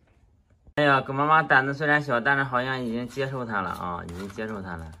哎呀，狗妈妈胆子虽然小，但是好像已经接受它了啊，已经接受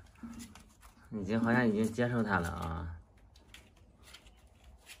它了，好像已经接受它了啊。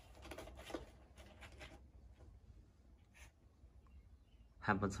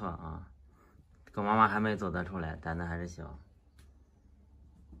还不错啊，狗妈妈还没走得出来，胆子还是小。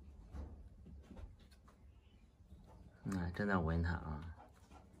正在闻它啊。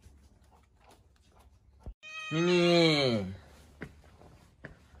咪咪，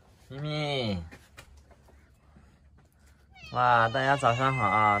咪咪，哇！大家早上好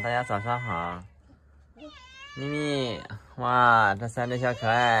啊！大家早上好。咪咪，哇！这3只小可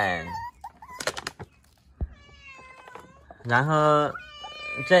爱。然后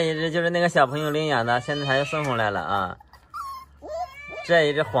这一只就是那个小朋友领养的，现在他又送回来了啊。这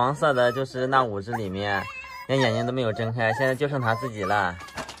一只黄色的，就是那5只里面，连眼睛都没有睁开，现在就剩他自己了。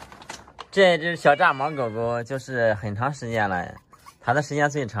这只小炸毛狗狗就是很长时间了，它的时间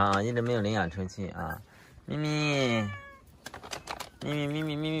最长，一直没有领养出去啊。咪咪，咪咪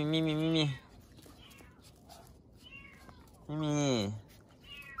咪咪咪咪咪咪咪咪，咪咪，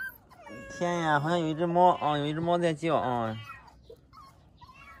天呀，好像有一只猫啊，有一只猫在叫啊。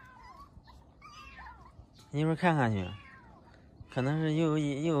一会儿看看去，可能是又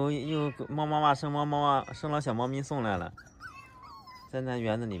猫妈妈生了小猫咪送来了，在那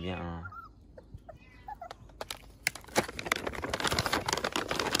园子里边啊。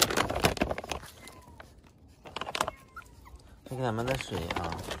这给他们的水啊，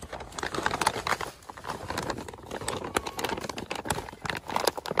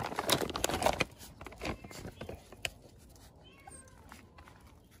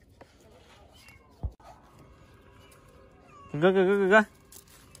哥，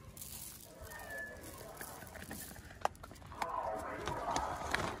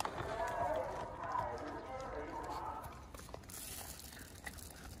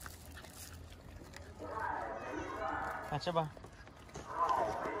快吃吧。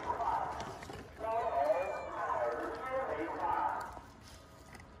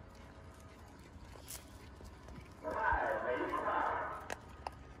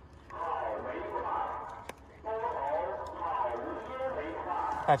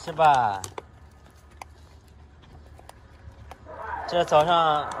快吃吧！这早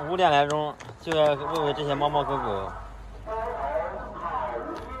上5点来钟就要喂这些猫猫狗狗。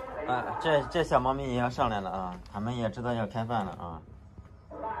这小猫咪也要上来了啊！它们也知道要开饭了啊！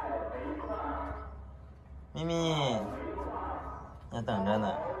咪咪，也等着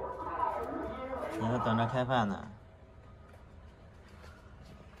呢，你们等着开饭呢。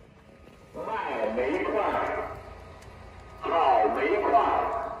卖煤块，好煤块，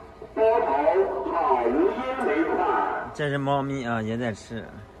多头好无烟煤块。这只猫咪啊，也在吃。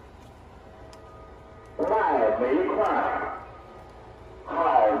卖煤块，好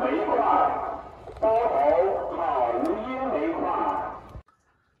煤块，多头好无烟煤块。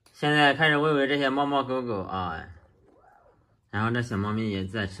现在开始喂这些猫猫狗狗啊，然后这小猫咪也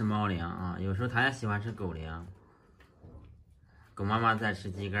在吃猫粮啊，有时候它也喜欢吃狗粮。狗妈妈在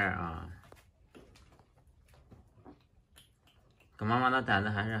吃鸡肝啊。狗妈妈的胆子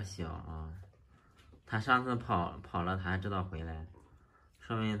还是小啊，它上次跑了，它还知道回来，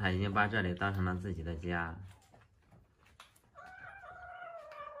说明它已经把这里当成了自己的家。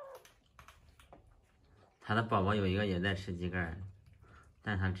它的宝宝有一个也在吃鸡肝，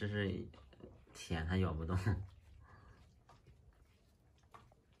但它只是舔，它咬不动。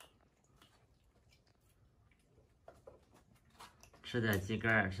吃点鸡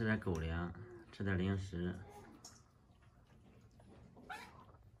肝，吃点狗粮，吃点零食。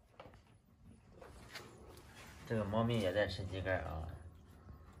这个猫咪也在吃鸡肝啊，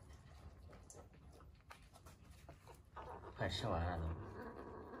快吃完了都。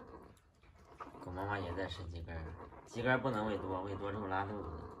狗妈妈也在吃鸡肝，鸡肝不能喂多，喂多之后拉肚子。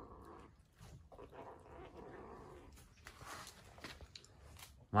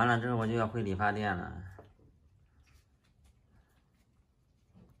完了之后我就要回理发店了，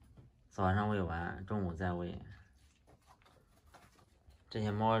早上喂完，中午再喂。这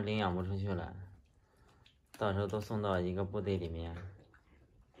些猫领养不出去了，到时候都送到一个部队里面，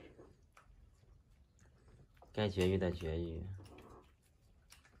该绝育的绝育。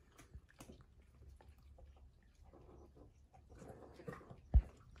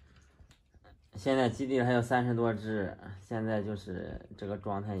现在基地还有30多只，现在就是这个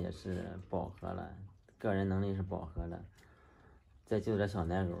状态也是饱和了，个人能力是饱和了，再救点小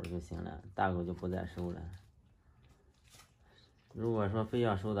奶狗就行了，大狗就不再收了。如果说非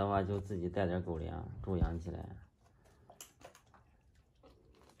要收的话，就自己带点狗粮助养起来。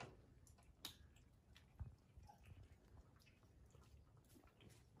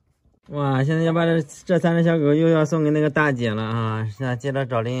哇，现在要把这3只小狗又要送给那个大姐了啊！现在接着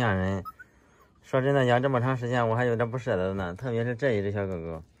找领养人。说真的，养这么长时间，我还有点不舍得呢。特别是这一只小狗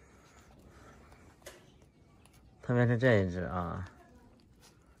狗，特别是这一只啊，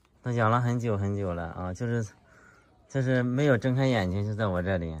都养了很久很久了啊，就是没有睁开眼睛就在我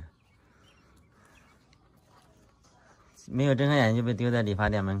这里，没有睁开眼睛就被丢在理发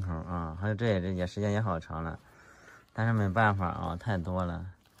店门口啊。还有这一只也时间也好长了，但是没办法啊，太多了，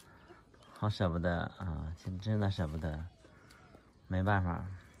好舍不得啊，真的舍不得，没办法。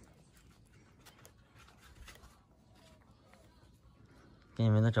给你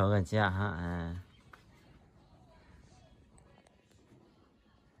们都找个家哈，哎，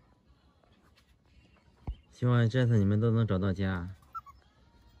希望这次你们都能找到家。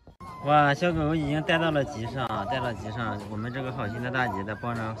哇，小狗狗已经带到了集上，我们这个好心的大姐在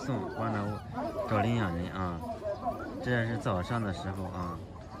帮着找领养人啊。这是早上的时候啊，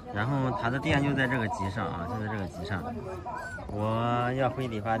然后她的店就在这个集上啊，就在这个集上。我要回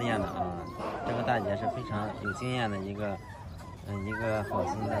理发店了啊，这个大姐是非常有经验的一个好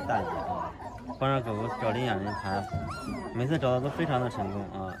心的大姐啊，帮着狗狗找领养人，她每次找的都非常的成功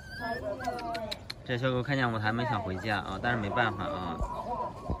啊。这小狗看见我还没想回家啊，但是没办法啊，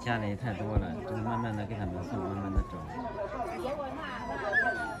家里太多了，只能慢慢的给他们送，慢慢的找。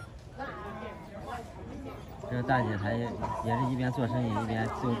这个大姐她也是一边做生意一边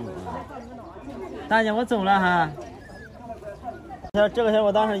救助啊。大姐，我走了哈。这个小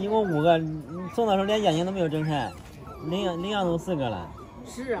狗当时一共5个，送的时候连眼睛都没有睁开。领养都4个了，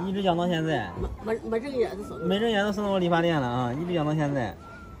是啊，一直养到现在，没睁眼都送到我理发店了啊，一直养到现在，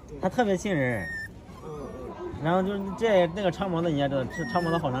他特别信任，然后就是那个长毛的你也知道，长毛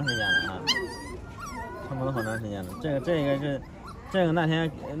的好长时间了啊，长毛的好长时间了，这个那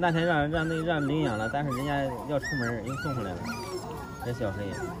天让领养了，但是人家要出门又送回来了，这小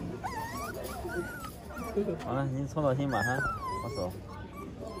黑，好了，你操心马上我走。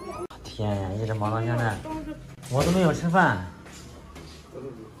天呀，一直忙到现在。我都没有吃饭，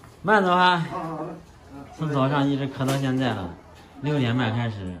慢走哈。从早上一直咳到现在了，6点半开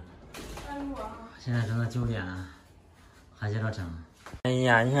始，现在整到9点了，还接着整。哎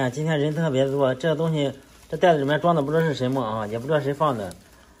呀，你看今天人特别多，这个东西这袋子里面装的不知道是什么啊，也不知道谁放的。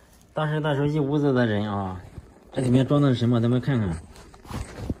当时那时候一屋子的人啊，这里面装的是什么？咱们看看。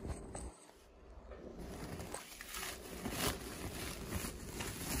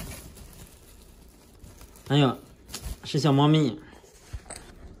哎呦，是小猫咪，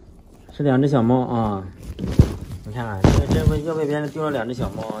是2只小猫啊！你看看，这回又被别人丢了2只小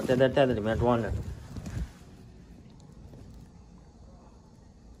猫，在袋子里面装着。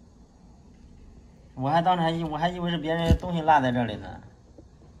我还以为是别人东西落在这里呢。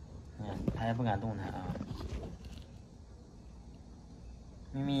他也不敢动弹啊。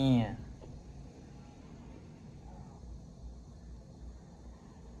咪咪。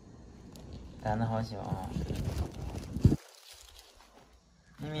胆子好小啊！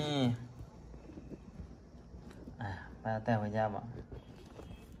咪咪，哎呀，把它带回家吧，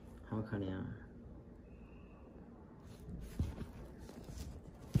好可怜啊！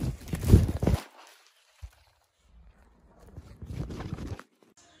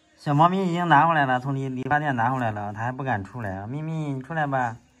小猫咪已经拿回来了，从理发店拿回来了，它还不敢出来啊！咪咪，你出来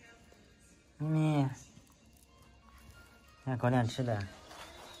吧，咪咪，来搞点吃的。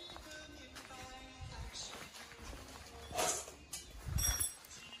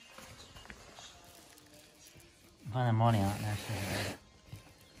放点猫粮来试试。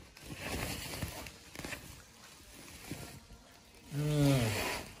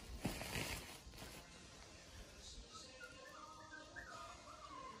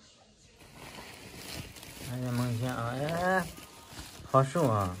还有蒙圈啊，哎，好瘦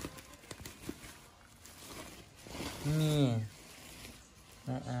啊！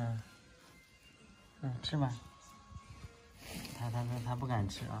吃吧。他不敢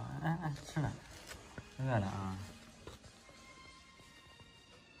吃啊，吃了，饿了啊，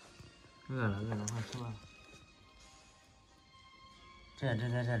饿了，快吃吧。这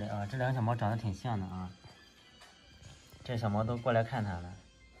在这里啊，这两个小猫长得挺像的啊，这小猫都过来看它了。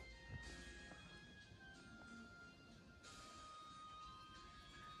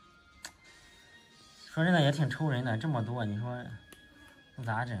说真的也挺抽人的，这么多，你说那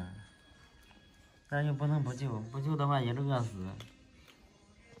咋整？但又不能不救，不救的话也是饿死。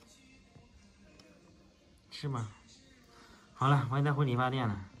吃吧。好了，我也得回理发店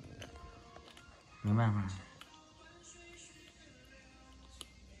了，没办法。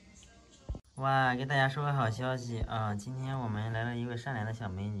哇，给大家说个好消息啊！今天我们来了一位善良的小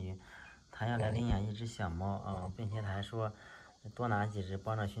美女，她要来领养一只小猫啊，并且她还说多拿几只，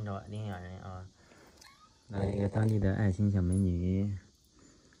帮着寻找领养人啊。来一个当地的爱心小美女，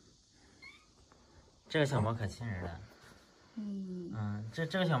这个小猫可亲人了。这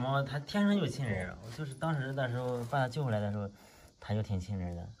个小猫它天生就亲人，我就是当时的时候把它救回来的时候，它就挺亲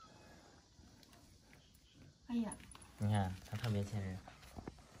人的。哎呀，你看它特别亲人。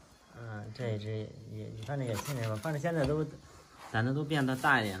这一只也反正也亲人吧，反正现在都胆子都变得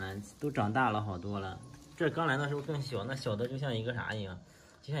大一点了，都长大了好多了。这刚来的时候更小，那小的就像一个啥一样，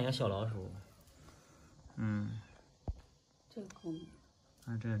就像一个小老鼠。这个公的。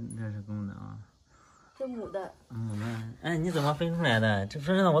这是公的啊。这母的。母的，哎，你怎么分出来的？这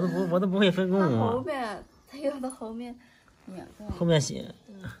说真的，我都不会分公母。后面它有的后面，后面写。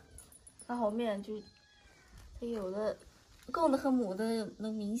它后面就，它有的公的和母的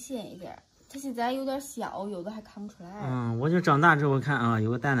能明显一点，它现在有点小，有的还看不出来。我就长大之后看啊，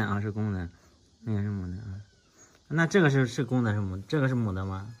有个蛋蛋啊是公的，那个是母的啊。那这个是公的是母？这个是母的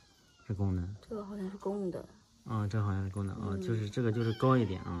吗？是公的。这个好像是公的。这好像是公的啊，就是这个就是高一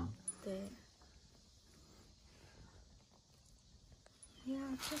点啊。对。哎呀，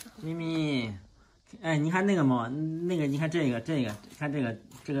这个。咪咪，哎，你看那个猫，你看这个，看这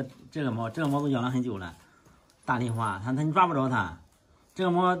个猫都养了很久了，大丽花，你抓不着它。这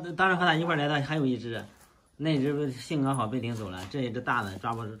个猫当时和它一块来的还有一只，那只性格好被领走了，这一只大的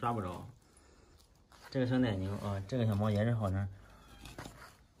抓不着。这个小奶牛啊，这个小猫也是好像，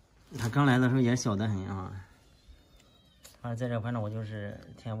它刚来的时候也小得很啊。反正我就是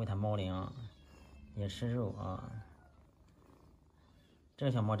天天喂它猫粮，也吃肉啊。这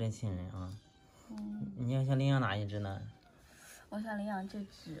个小猫真亲人啊。你要想领养哪一只呢？我想领养这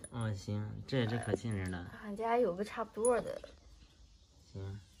只。行，这只可亲人了。俺家有个差不多的。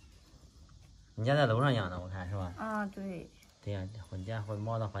行。你家在楼上养的，我看是吧？对。对呀，你家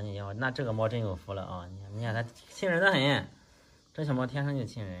猫的环境也好，那这个猫真有福了啊！你看它亲人的很，这小猫天生就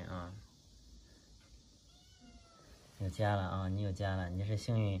亲人啊。有家了啊！你有家了，你是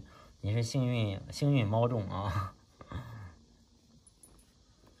幸运猫种啊！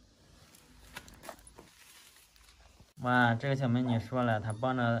哇，这个小美女说了，她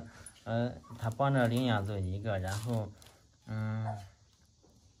帮着领养走一个，然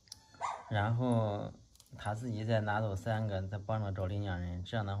后她自己再拿走3个，再帮着找领养人，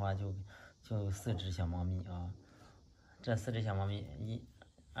这样的话就有4只小猫咪啊。这4只小猫咪，1、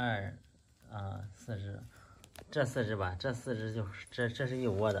2、4只。这4只吧，这4只这是一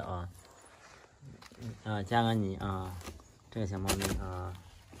窝的啊，加个你啊，这个小猫咪啊，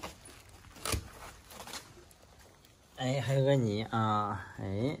哎，还有个你啊，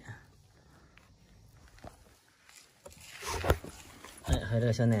哎，还有这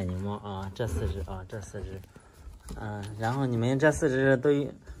个小奶牛猫啊，这4只啊，然后你们这4只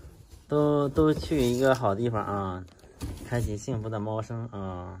都去一个好地方啊，开启幸福的猫生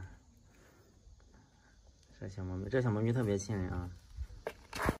啊。这小猫咪特别亲人啊！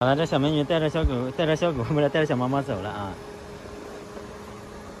好了，这小美女带着小狗不是带着小猫猫走了啊！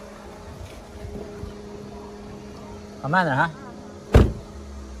好慢点哈！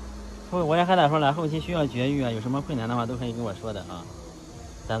我也和她说了，后期需要绝育啊，有什么困难的话都可以跟我说的啊，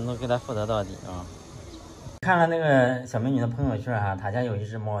咱们都给她负责到底啊！看了那个小美女的朋友圈啊，她家有一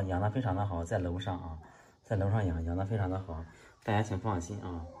只猫养的非常的好，在楼上啊，在楼上养的非常的好，大家请放心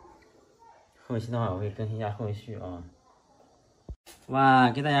啊！后期的话我会更新一下后续啊。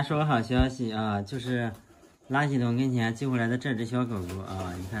哇，给大家说个好消息啊，就是垃圾桶跟前救回来的这只小狗狗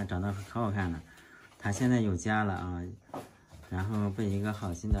啊，你看长得可好看了，它现在有家了啊，然后被一个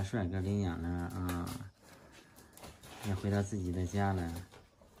好心的帅哥领养了啊，也回到自己的家了。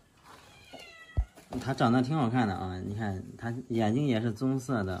它长得挺好看的啊，你看它眼睛也是棕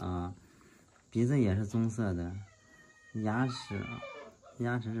色的啊，鼻子也是棕色的，牙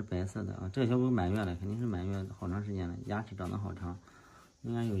齿是白色的啊，这个小狗满月了，肯定是满月好长时间了，牙齿长得好长，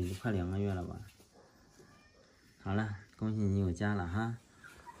应该有快2个月了吧。好了，恭喜你有家了哈。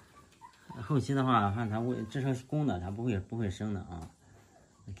后期的话，看它这是公的，它不会生的啊。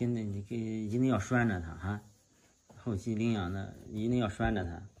一定要拴着它哈。后期领养的一定要拴着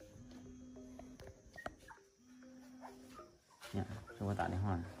它。呀，给我打电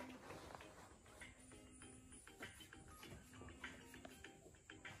话了。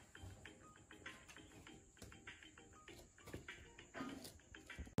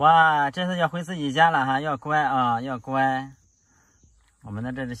哇，这次要回自己家了哈，要乖啊，要乖。我们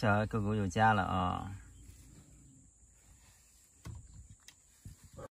的这只小狗狗有家了啊。